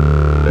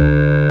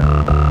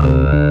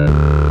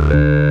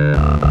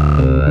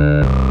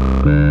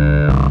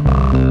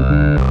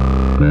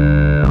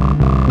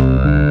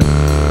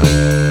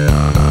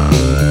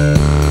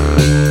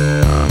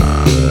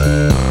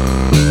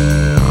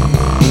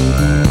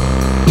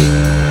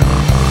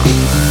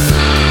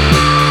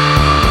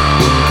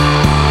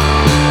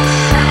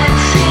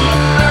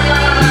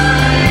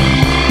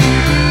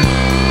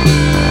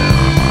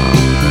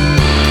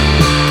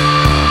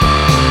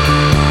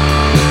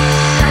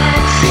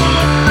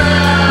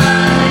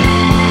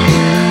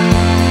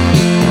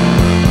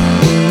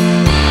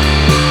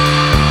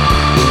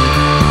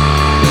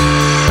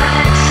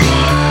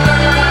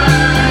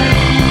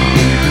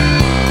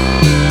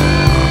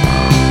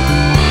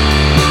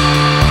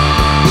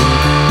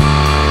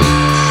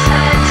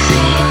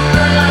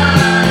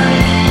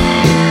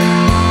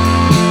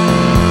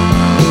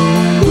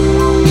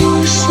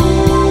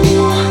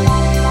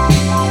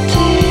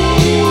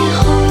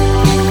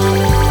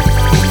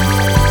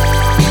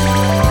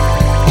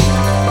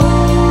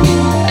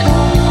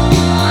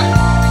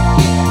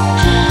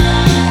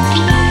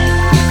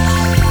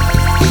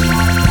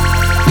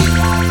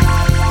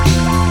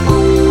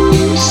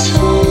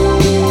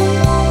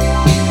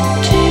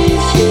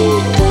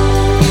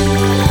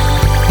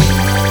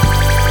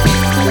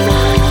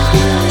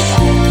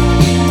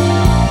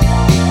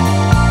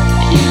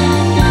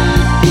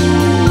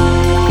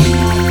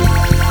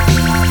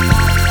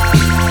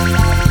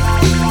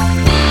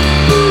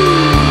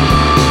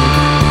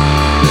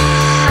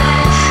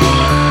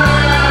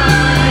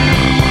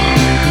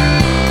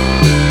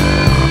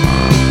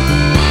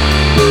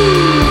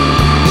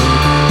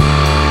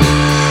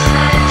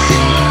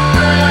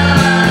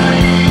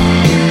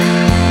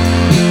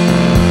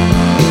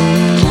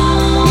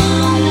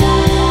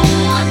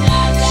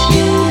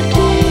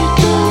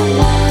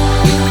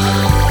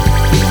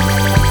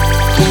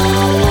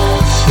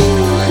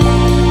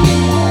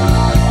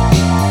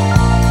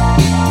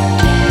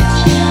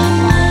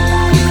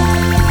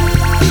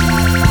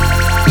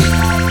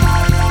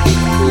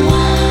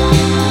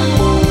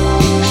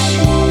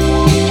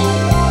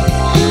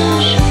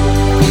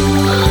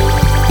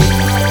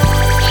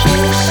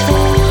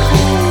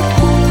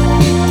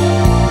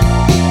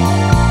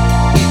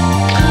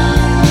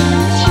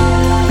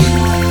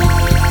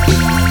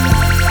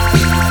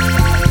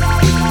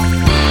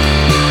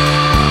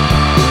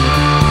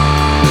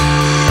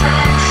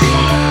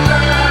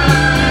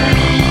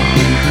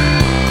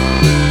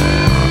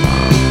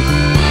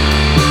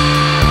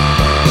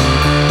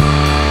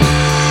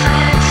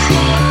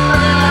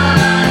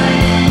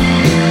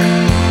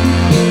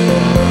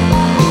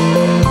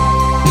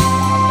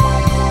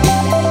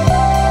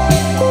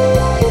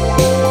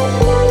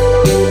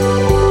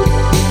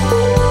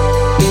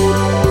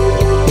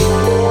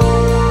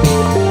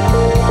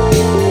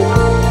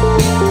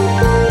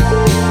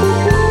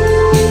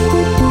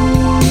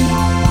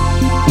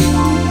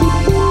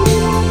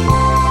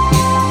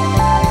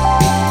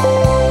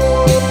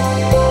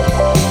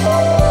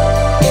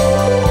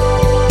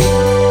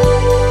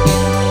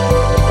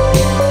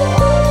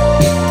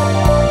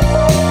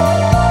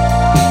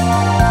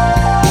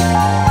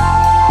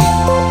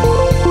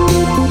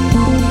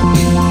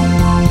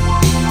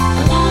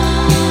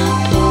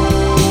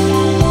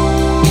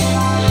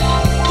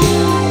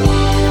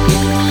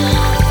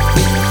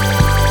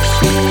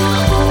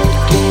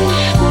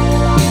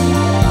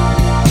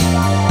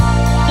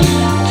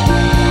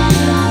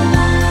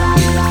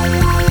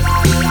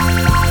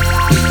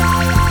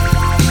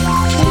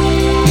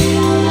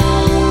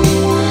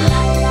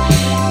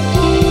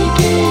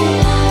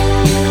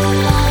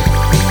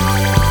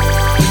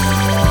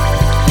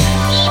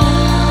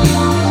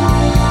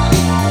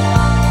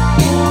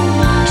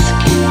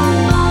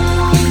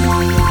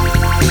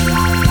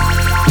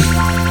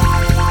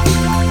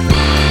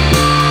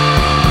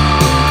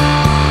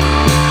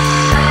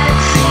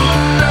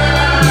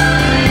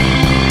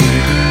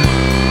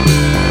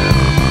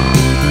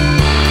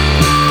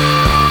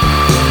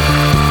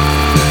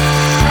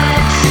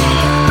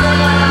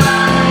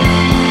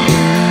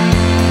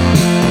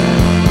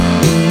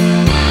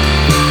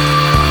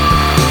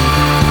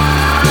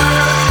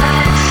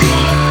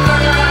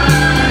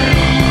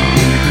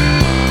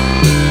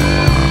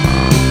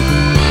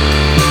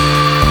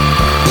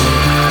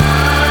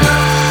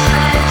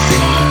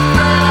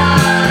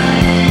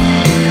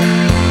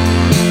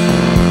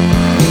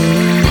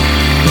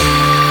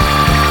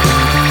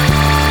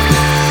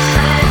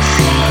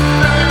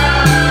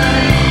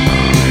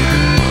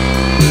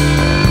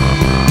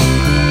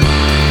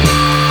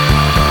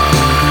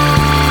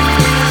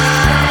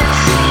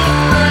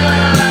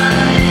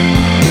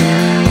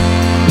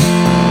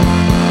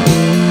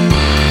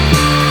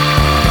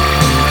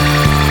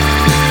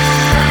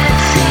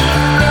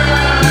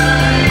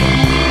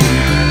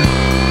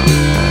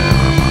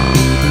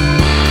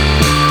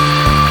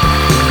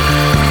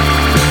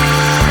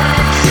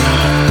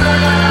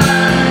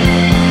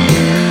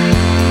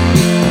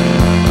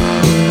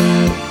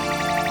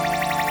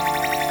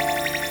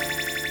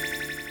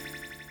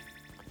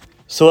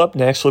 So up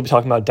next, we'll be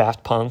talking about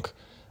Daft Punk,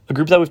 a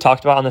group that we've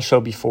talked about on the show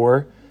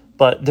before,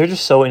 but they're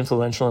just so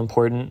influential and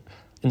important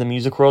in the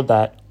music world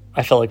that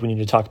I felt like we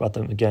needed to talk about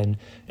them again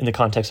in the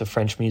context of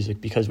French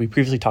music, because we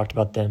previously talked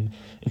about them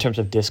in terms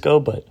of disco,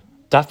 but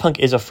Daft Punk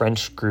is a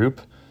French group,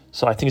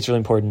 so I think it's really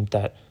important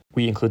that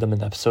we include them in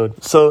the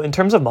episode. So in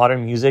terms of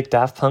modern music,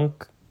 Daft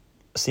Punk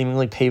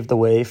seemingly paved the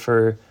way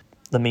for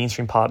the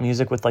mainstream pop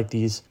music with like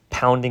these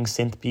pounding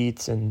synth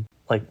beats and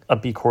like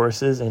upbeat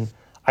choruses. And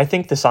I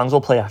think the songs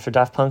we'll play after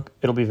Daft Punk,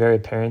 it'll be very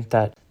apparent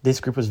that this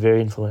group was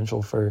very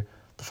influential for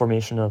the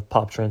formation of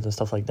pop trends and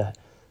stuff like that.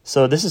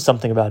 So this is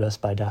Something About Us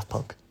by Daft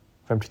Punk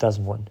from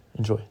 2001.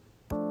 Enjoy.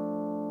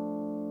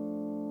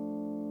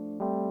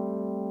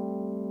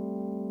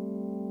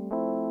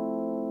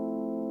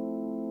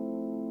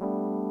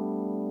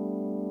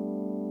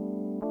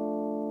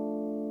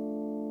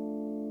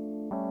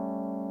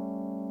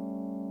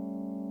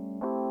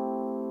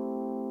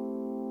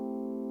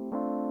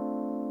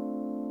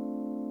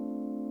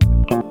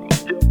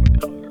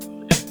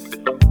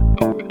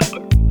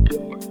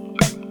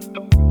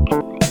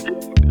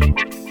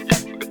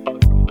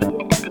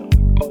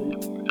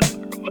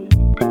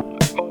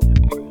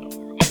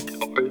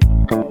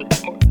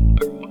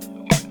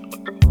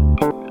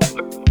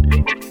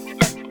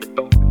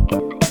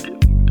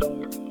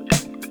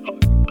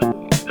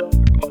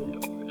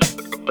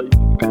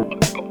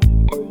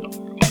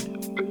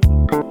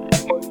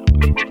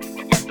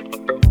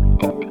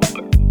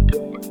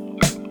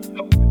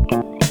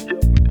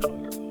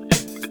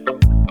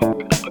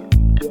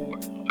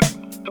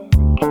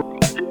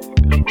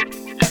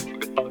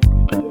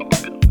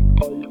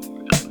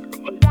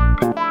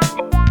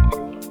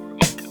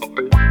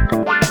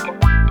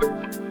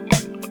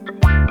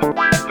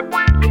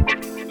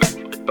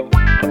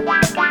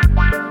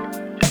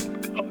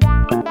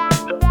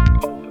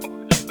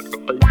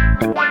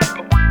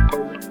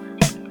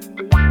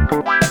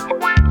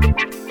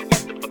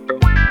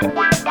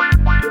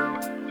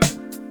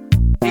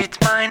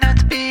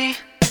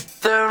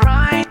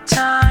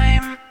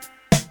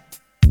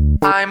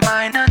 I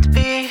might not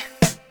be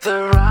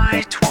the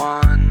right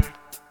one,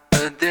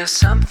 but there's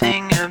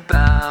something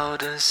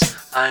about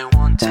us I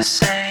want to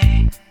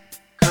say,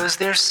 'cause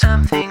there's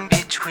something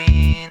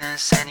between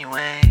us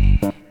anyway.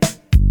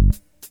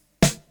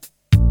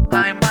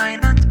 I might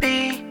not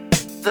be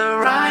the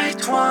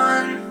right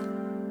one,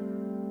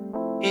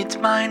 it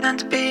might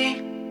not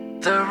be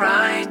the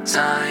right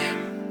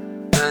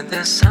time, but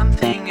there's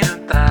something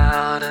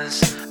about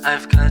us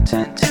I've got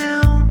to do.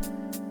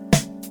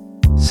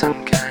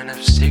 Some kind of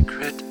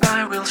secret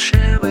I will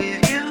share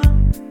with you.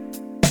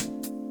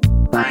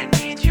 I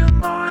need you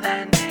more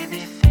than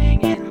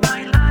anything in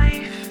my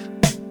life.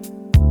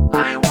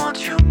 I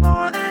want you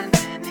more than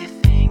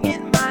anything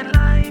in my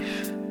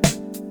life.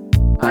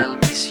 I'll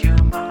miss you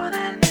more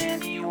than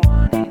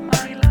anyone in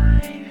my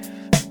life.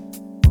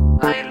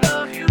 I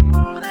love you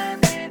more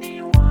than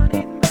anyone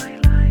in my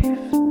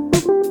life.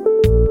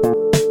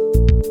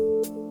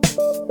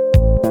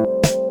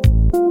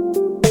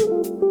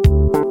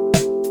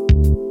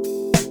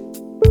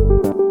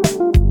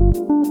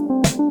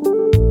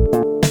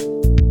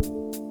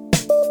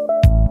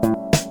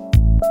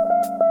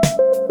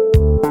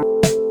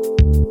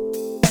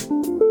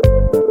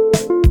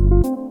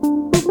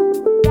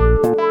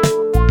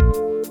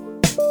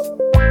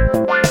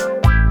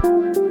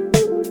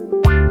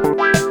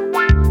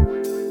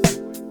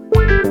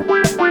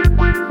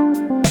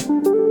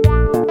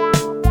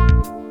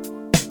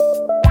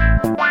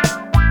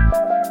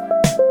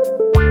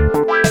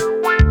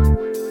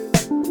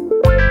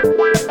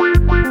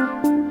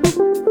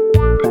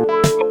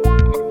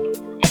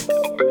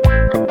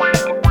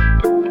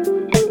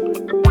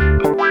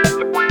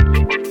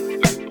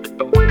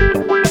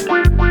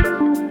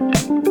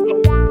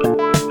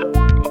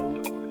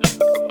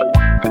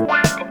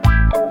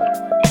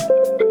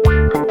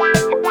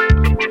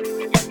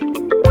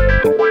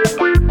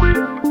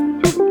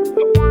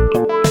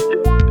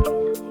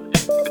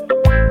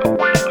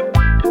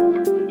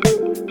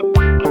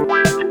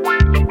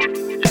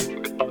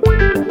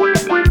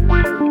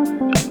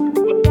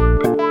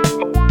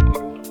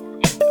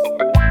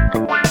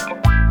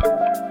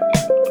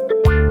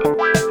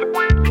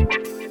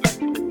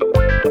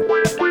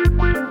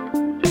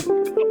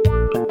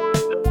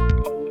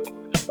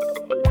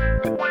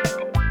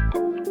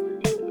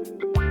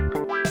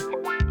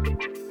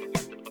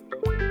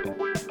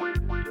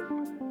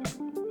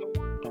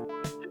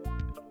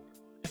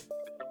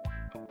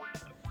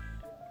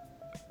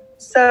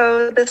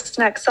 So this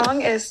next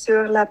song is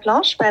Sur la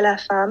planche by La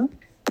Femme.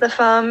 La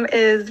Femme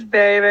is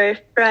very, very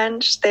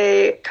French.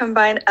 They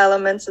combine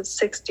elements of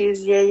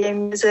 60s yeye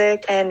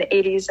music and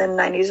 80s and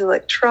 90s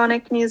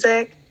electronic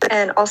music,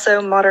 and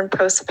also modern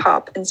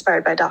post-pop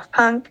inspired by Daft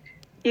Punk.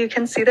 You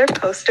can see their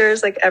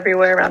posters like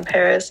everywhere around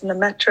Paris in the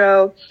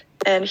metro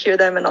and hear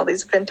them in all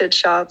these vintage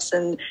shops.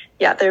 And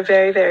yeah, they're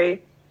very,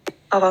 very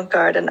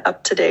avant-garde and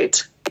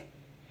up-to-date.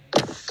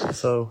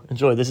 So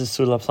enjoy. This is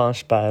Sur la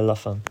planche by La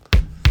Femme.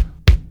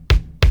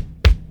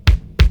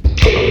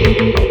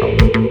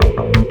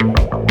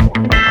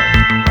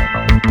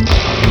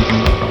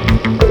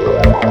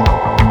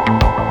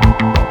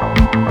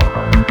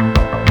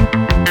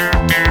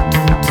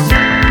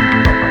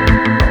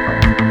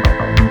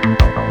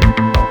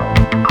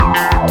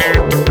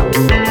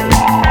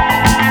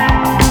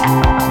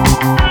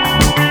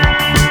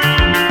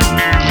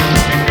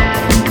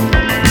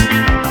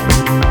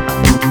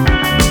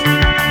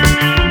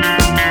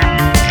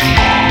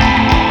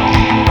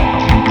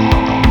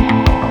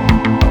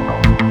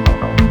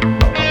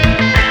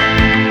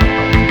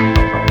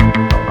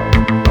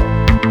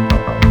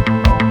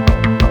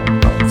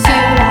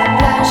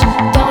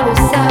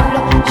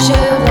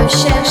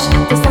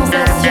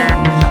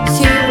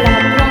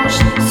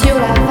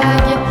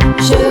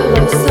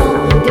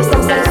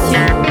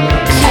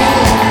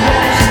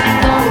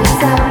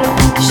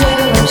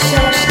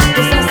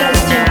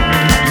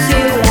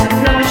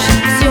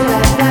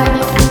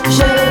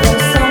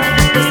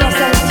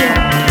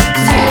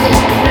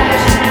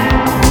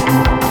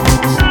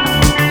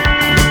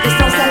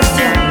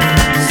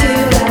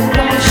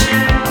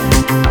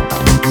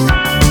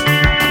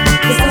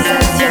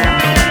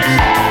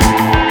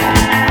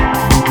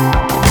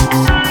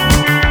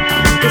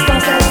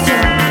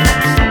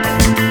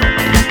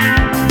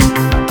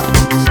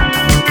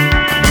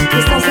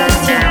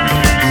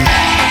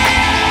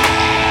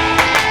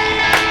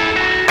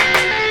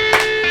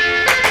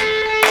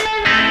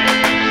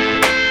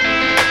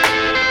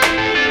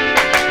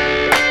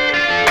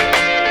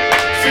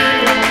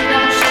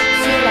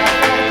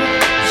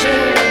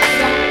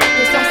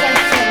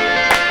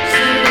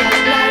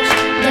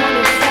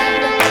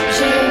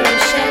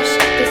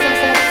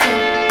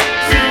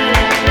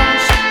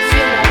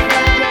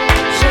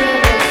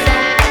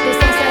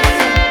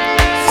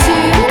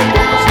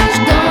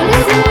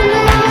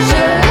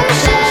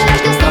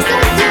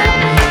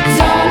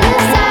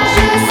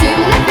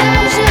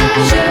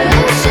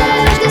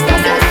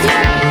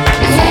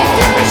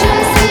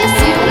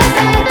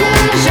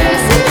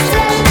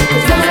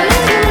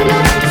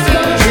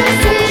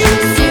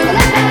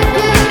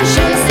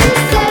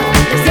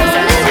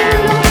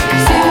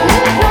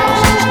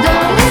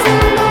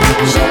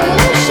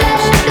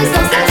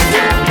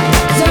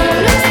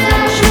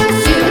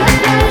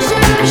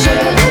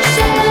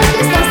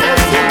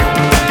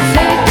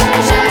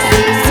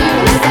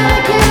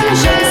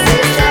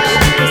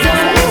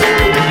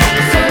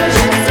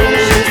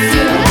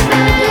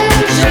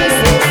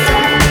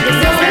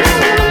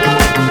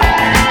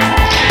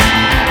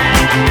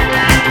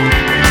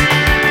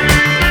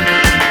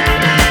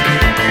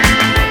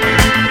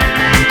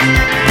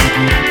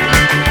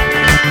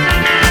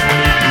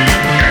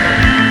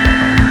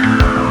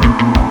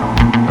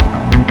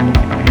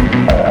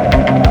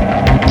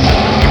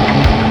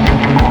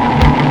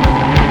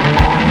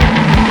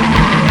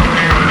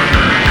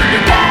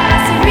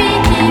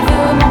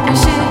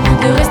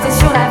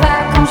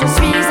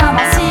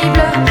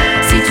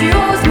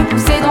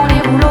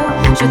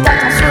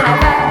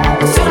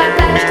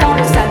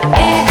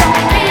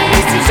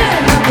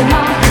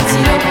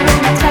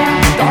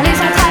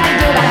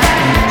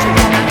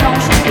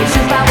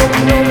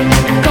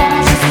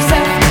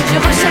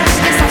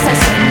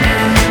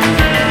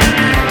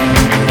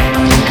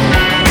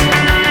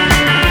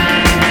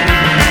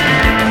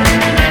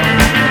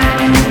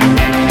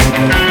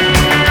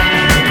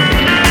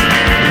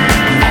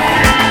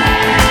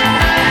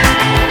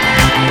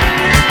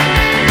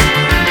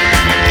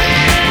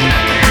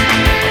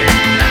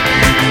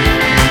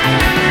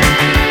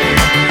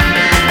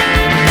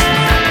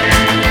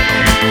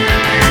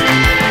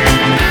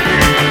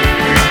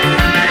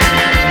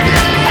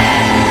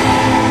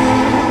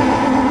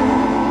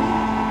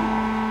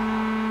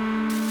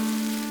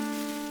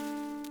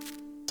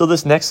 So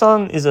this next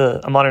song is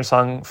a modern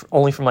song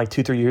only from like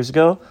 2-3 years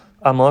ago,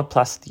 Amor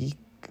Plastique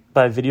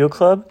by Video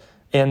Club.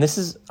 And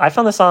I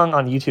found the song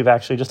on YouTube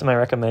actually, just in my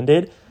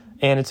recommended.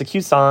 And it's a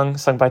cute song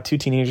sung by 2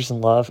 teenagers in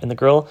love. And the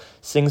girl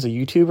sings a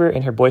YouTuber,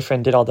 and her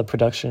boyfriend did all the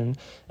production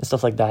and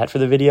stuff like that for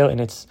the video.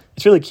 And it's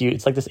really cute.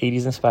 It's like this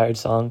 80s inspired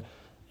song.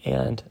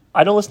 And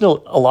I don't listen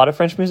to a lot of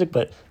French music,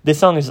 but this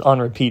song is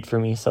on repeat for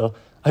me. So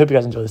I hope you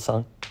guys enjoy this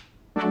song.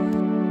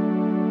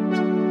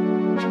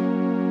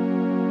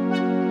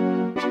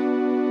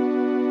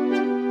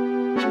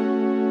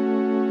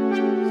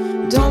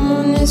 Dans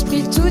mon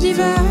esprit tout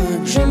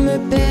divague, je me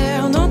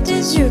perds dans tes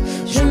yeux,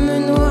 je me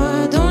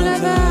noie dans la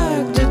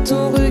vague de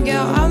ton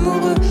regard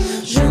amoureux.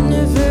 Je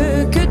ne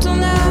veux que ton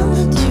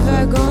âme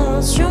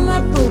divagant sur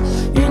ma peau,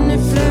 une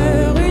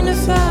fleur, une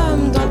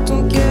femme dans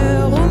ton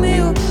cœur,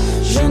 Roméo.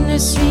 Je ne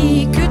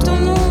suis que ton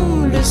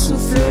ombre, le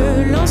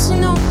souffle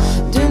lancinant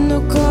de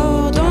nos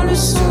corps dans le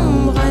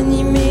sombre,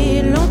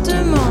 animé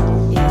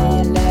lentement. Et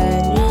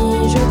la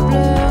nuit, je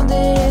pleure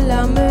des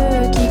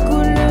larmes qui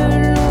coulent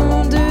le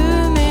long de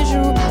mes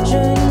joues. Je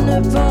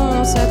ne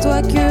pense à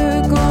toi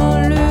que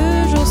quand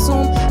le jour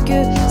sombre,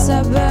 que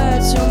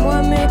s'abattent sur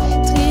moi mes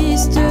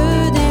tristes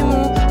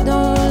démons.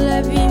 Dans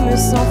la vie me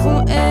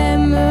s'enfont,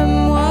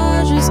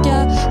 aime-moi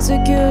jusqu'à ce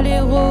que les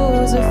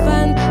roses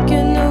fanent,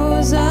 que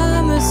nos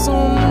âmes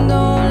sombrent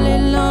dans les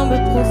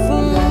limbes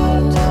profondes.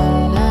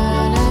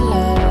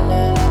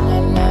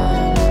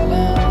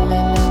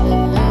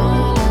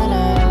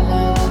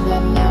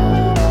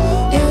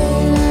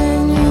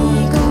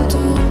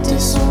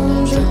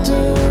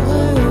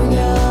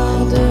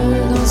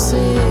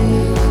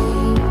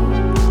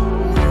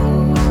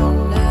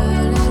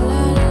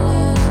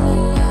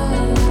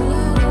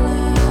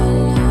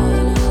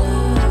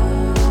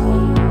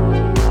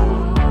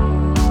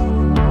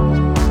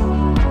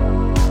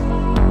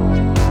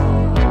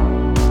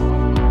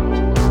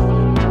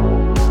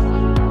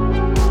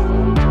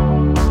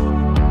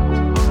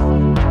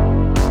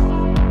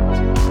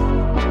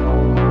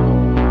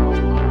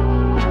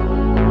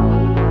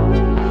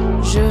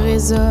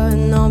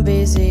 En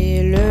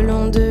baiser le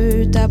long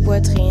de ta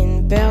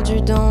poitrine,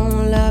 perdu dans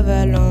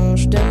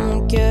l'avalanche de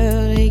mon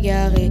cœur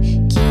égaré.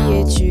 Qui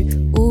es-tu?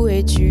 Où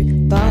es-tu?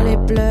 Par les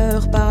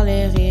pleurs, par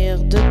les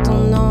rires de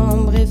ton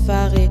ombre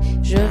effarée,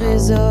 je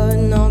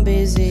résonne en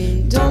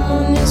baiser. Dans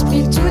mon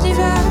esprit tout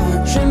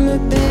divague, je me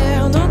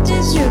perds dans tes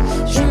yeux,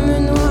 je me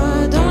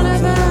noie dans la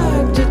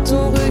vague de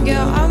ton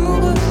regard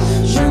amoureux.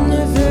 Je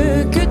ne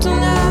veux que ton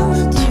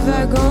âme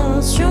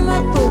divagant sur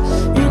ma peau,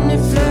 une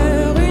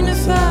fleur, une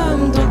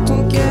femme dans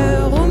ton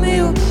cœur,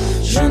 Roméo.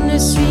 Je ne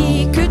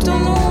suis que ton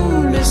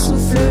ombre, le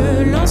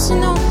souffle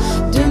lancinant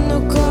de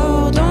nos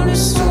corps dans le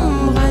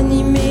sombre,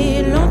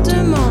 animé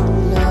lentement.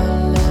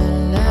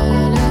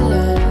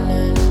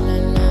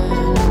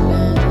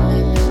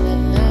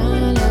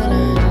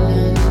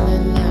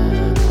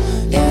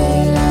 Et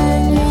la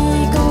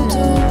nuit, quand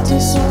tout est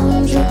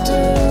sombre, je te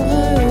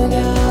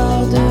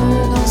regarde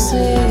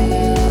danser.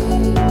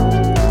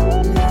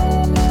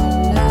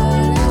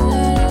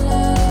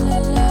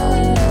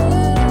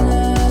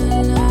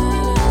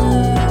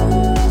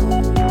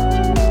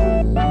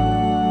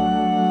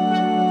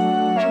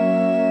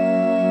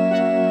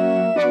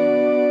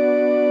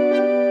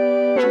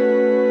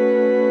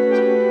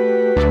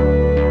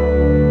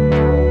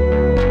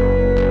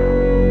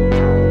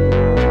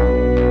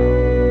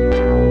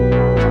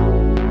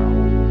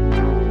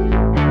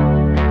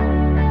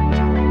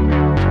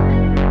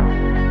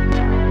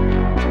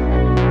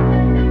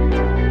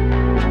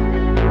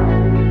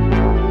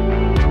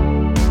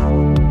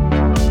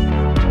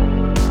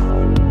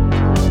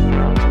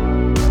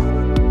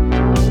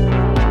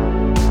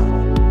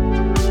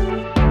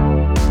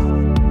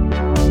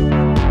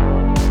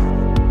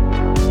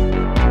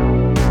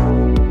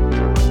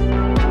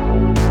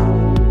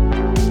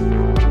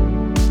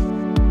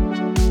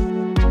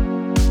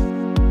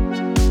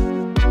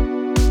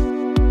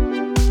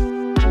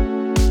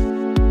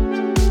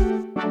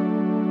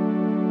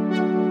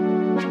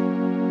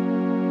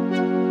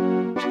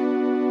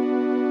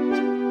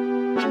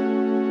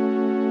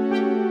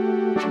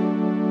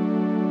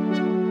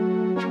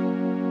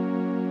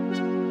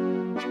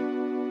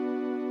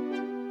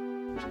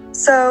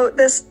 So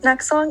this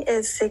next song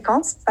is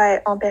Séquence by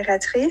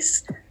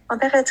Impératrice.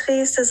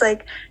 Impératrice is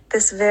like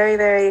this very,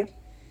 very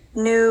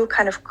new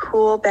kind of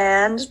cool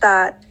band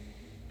that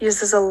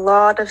uses a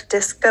lot of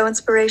disco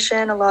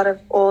inspiration, a lot of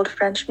old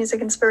French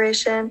music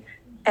inspiration.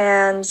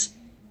 And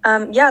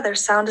their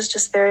sound is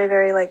just very,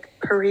 very like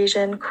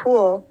Parisian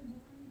cool.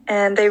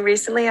 And they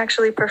recently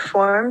actually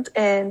performed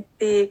in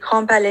the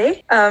Grand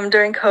Palais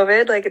during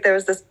COVID. Like there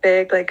was this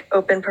big like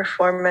open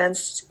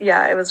performance.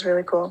 Yeah, it was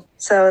really cool.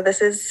 So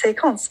this is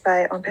Séquence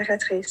by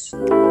Impératrice.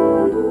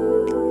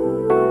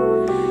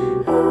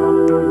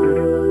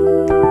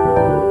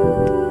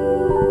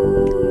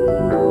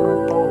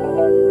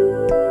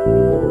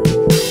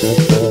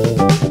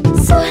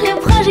 Sous les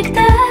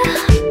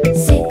projecteurs,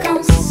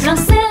 séquence, j'en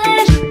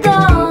serré, je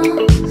danse.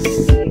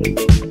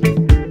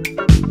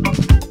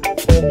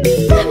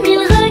 2000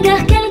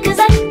 regards, quelques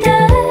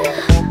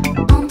acteurs.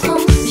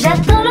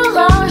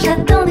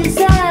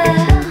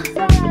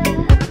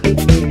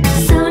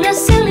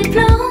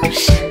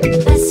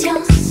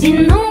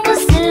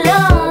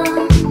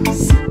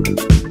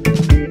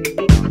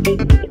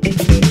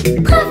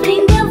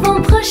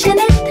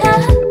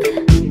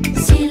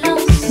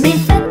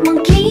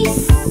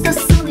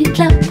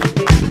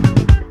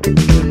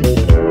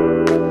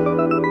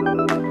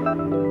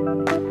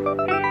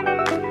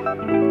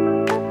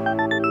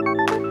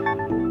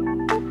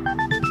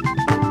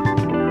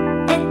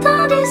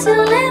 sur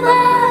les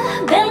bras,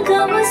 belle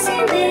comme au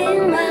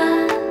cinéma.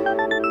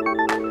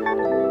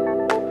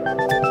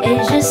 Et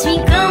je suis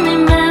comme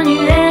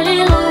Emmanuel,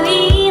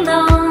 héroïne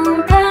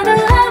en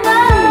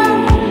panorama.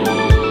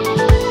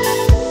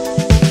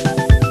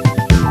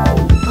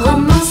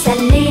 Romance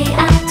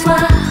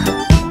aléatoire,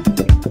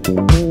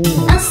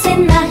 un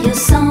scénario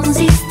sans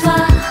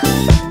histoire.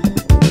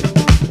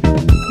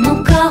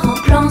 Mon corps en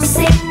plan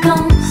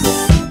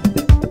séquence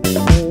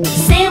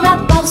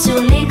s'évapore sur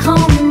l'écran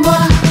de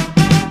moi.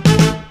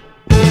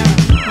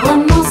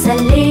 Romance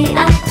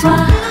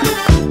aléatoire,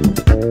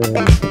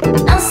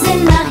 un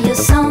scénario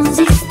sans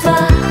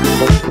histoire.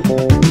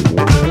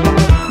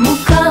 Mon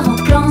corps en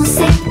plan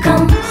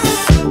séquence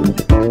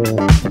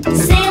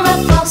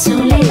s'évapore sur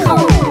l'écran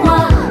de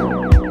moi.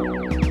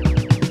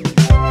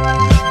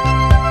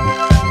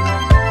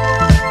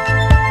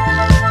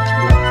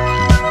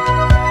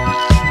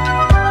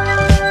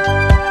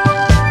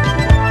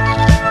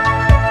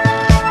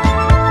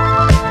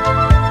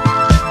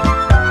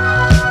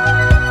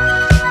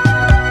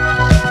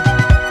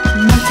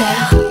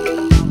 Moteur,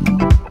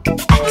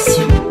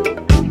 action,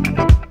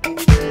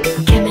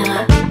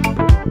 caméra,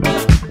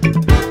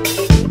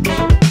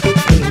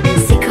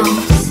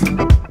 séquence,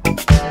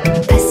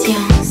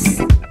 patience,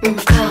 mon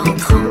corps en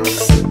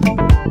transe.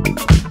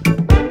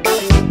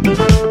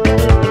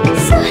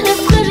 Sur le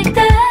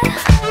projecteur,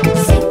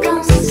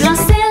 séquence, plan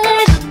serré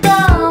de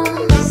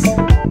danse.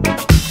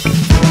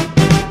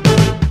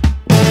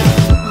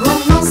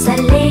 Romance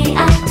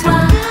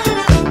aléatoire,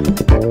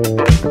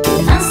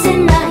 un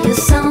scénario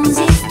sans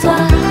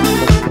histoire.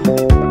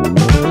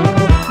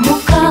 Mon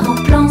corps en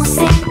plan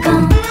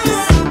séquence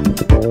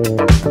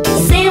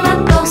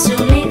s'évapore sur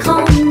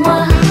l'écran de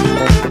moi.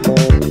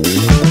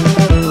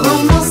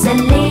 Romance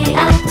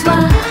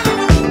aléatoire,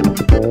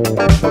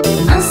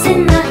 un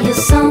scénario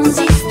sans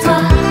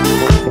histoire.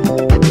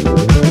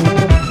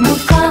 Mon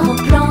corps en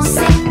plan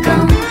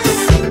séquence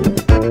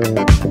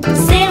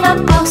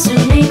s'évapore sur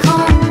l'écran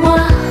de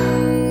moi.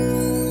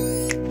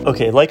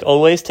 Okay, like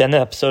always, to end the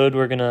episode,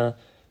 we're gonna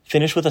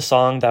finish with a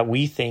song that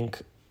we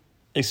think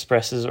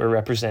expresses or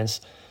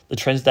represents the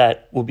trends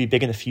that will be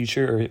big in the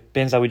future or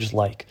bands that we just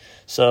like.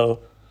 So,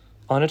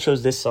 Anna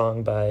chose this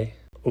song by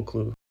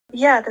Oklu.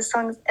 Yeah, this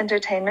song is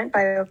Entertainment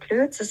by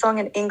Oklu. It's a song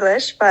in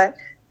English, but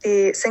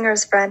the singer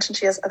is French and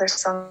she has other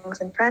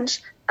songs in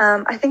French.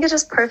 I think it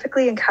just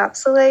perfectly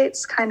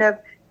encapsulates kind of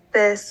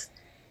this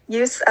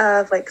use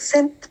of like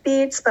synth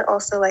beats, but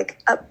also like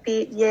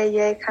upbeat,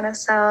 yay kind of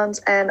sounds,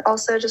 and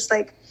also just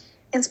like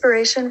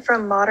inspiration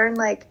from modern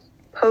like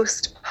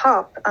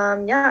post-pop.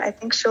 I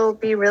think she'll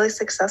be really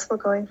successful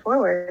going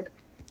forward.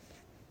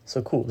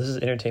 So cool. This is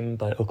Entertainment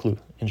by Oklu.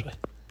 Enjoy.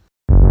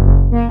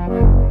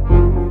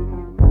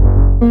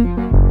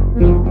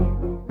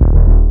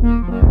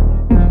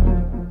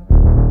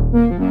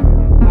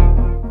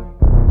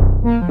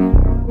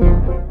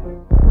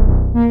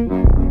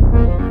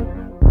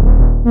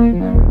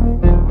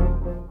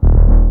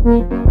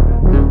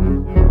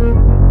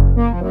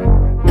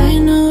 I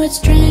know it's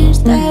strange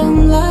that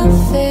I'm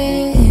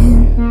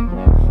laughing.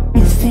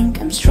 You think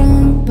I'm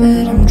strong,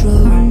 but I'm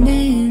drawing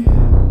in.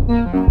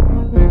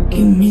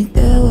 Give me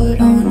the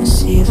word, I wanna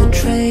see the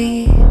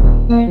tray.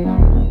 I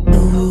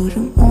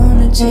wouldn't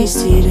wanna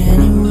taste it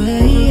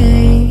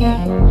anyway.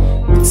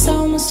 It's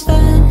almost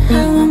fun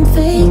how I'm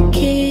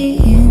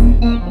faking.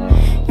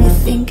 You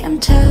think I'm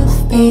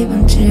tough, babe,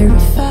 I'm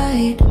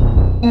terrified.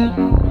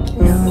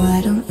 No,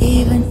 I don't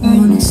even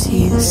wanna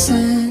see the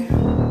sun.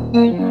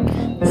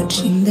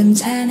 Watching them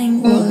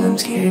tanning while I'm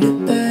scared to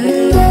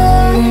burn.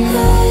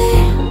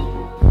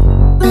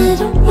 I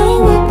don't know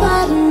what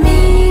part of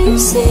me you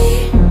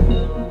see,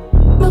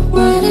 but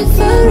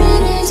whatever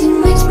it is, it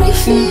makes me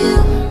feel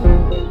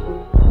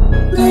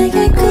like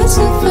I could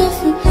survive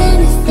for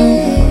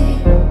anything.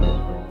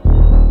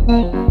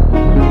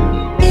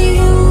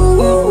 You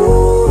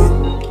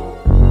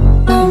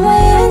are my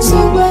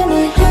answer when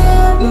I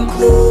have no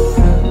clue.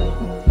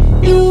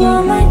 You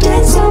are my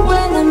dancer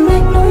when I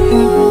make no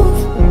move.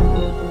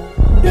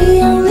 The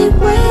only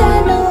way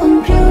I know I'm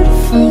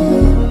beautiful.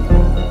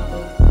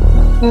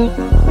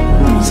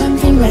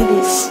 Something like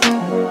this.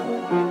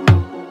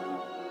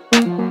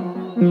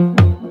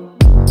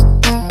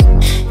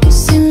 You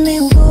see me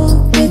walk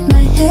with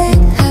my head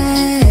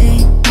high.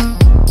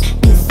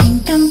 You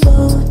think I'm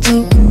bold,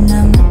 taking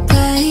on my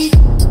pride.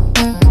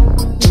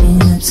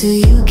 Chin up so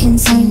you can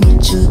see me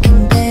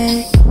joking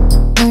back.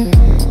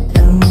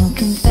 I'm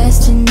walking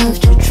fast enough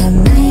to dry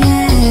my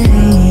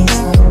eyes.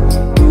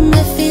 And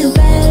I feel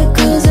bad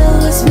 'cause I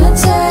lost my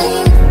time.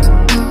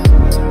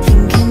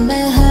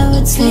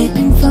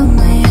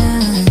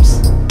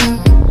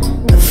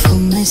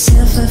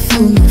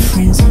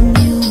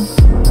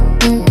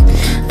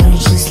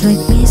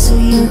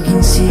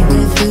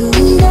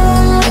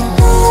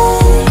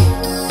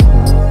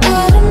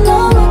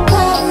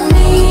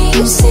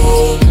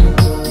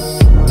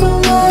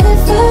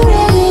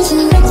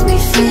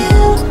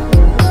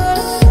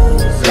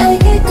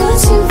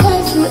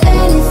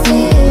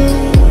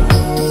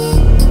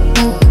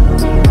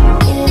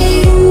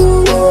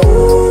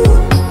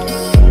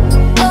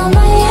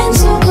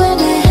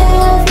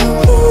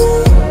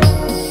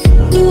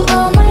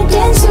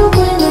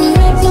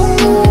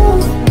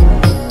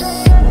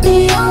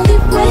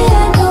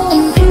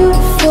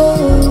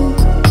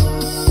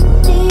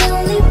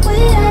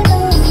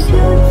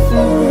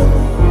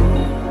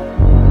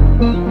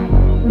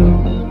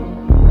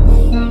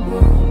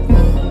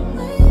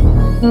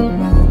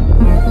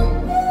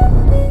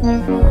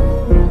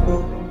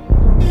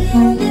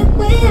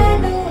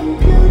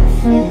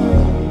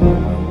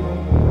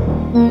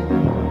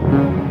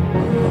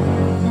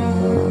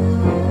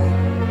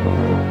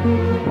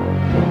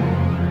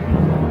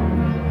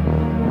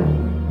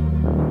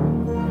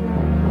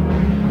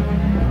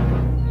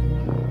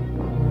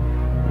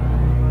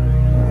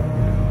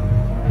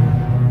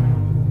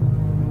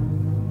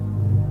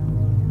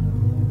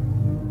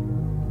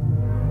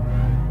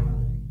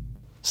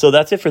 So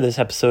that's it for this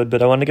episode,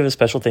 but I want to give a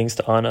special thanks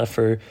to Anna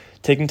for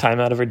taking time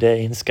out of her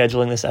day and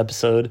scheduling this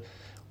episode,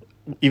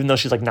 even though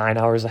she's like 9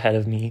 hours ahead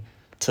of me,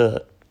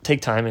 to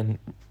take time and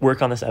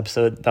work on this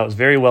episode. That was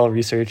very well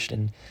researched,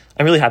 and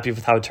I'm really happy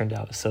with how it turned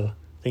out. So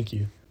thank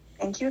you.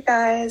 Thank you,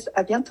 guys.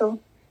 À bientôt.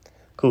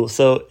 Cool.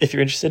 So if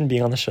you're interested in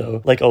being on the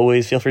show, like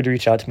always, feel free to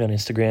reach out to me on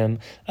Instagram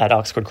at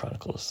Oxford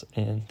Chronicles.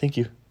 And thank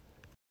you.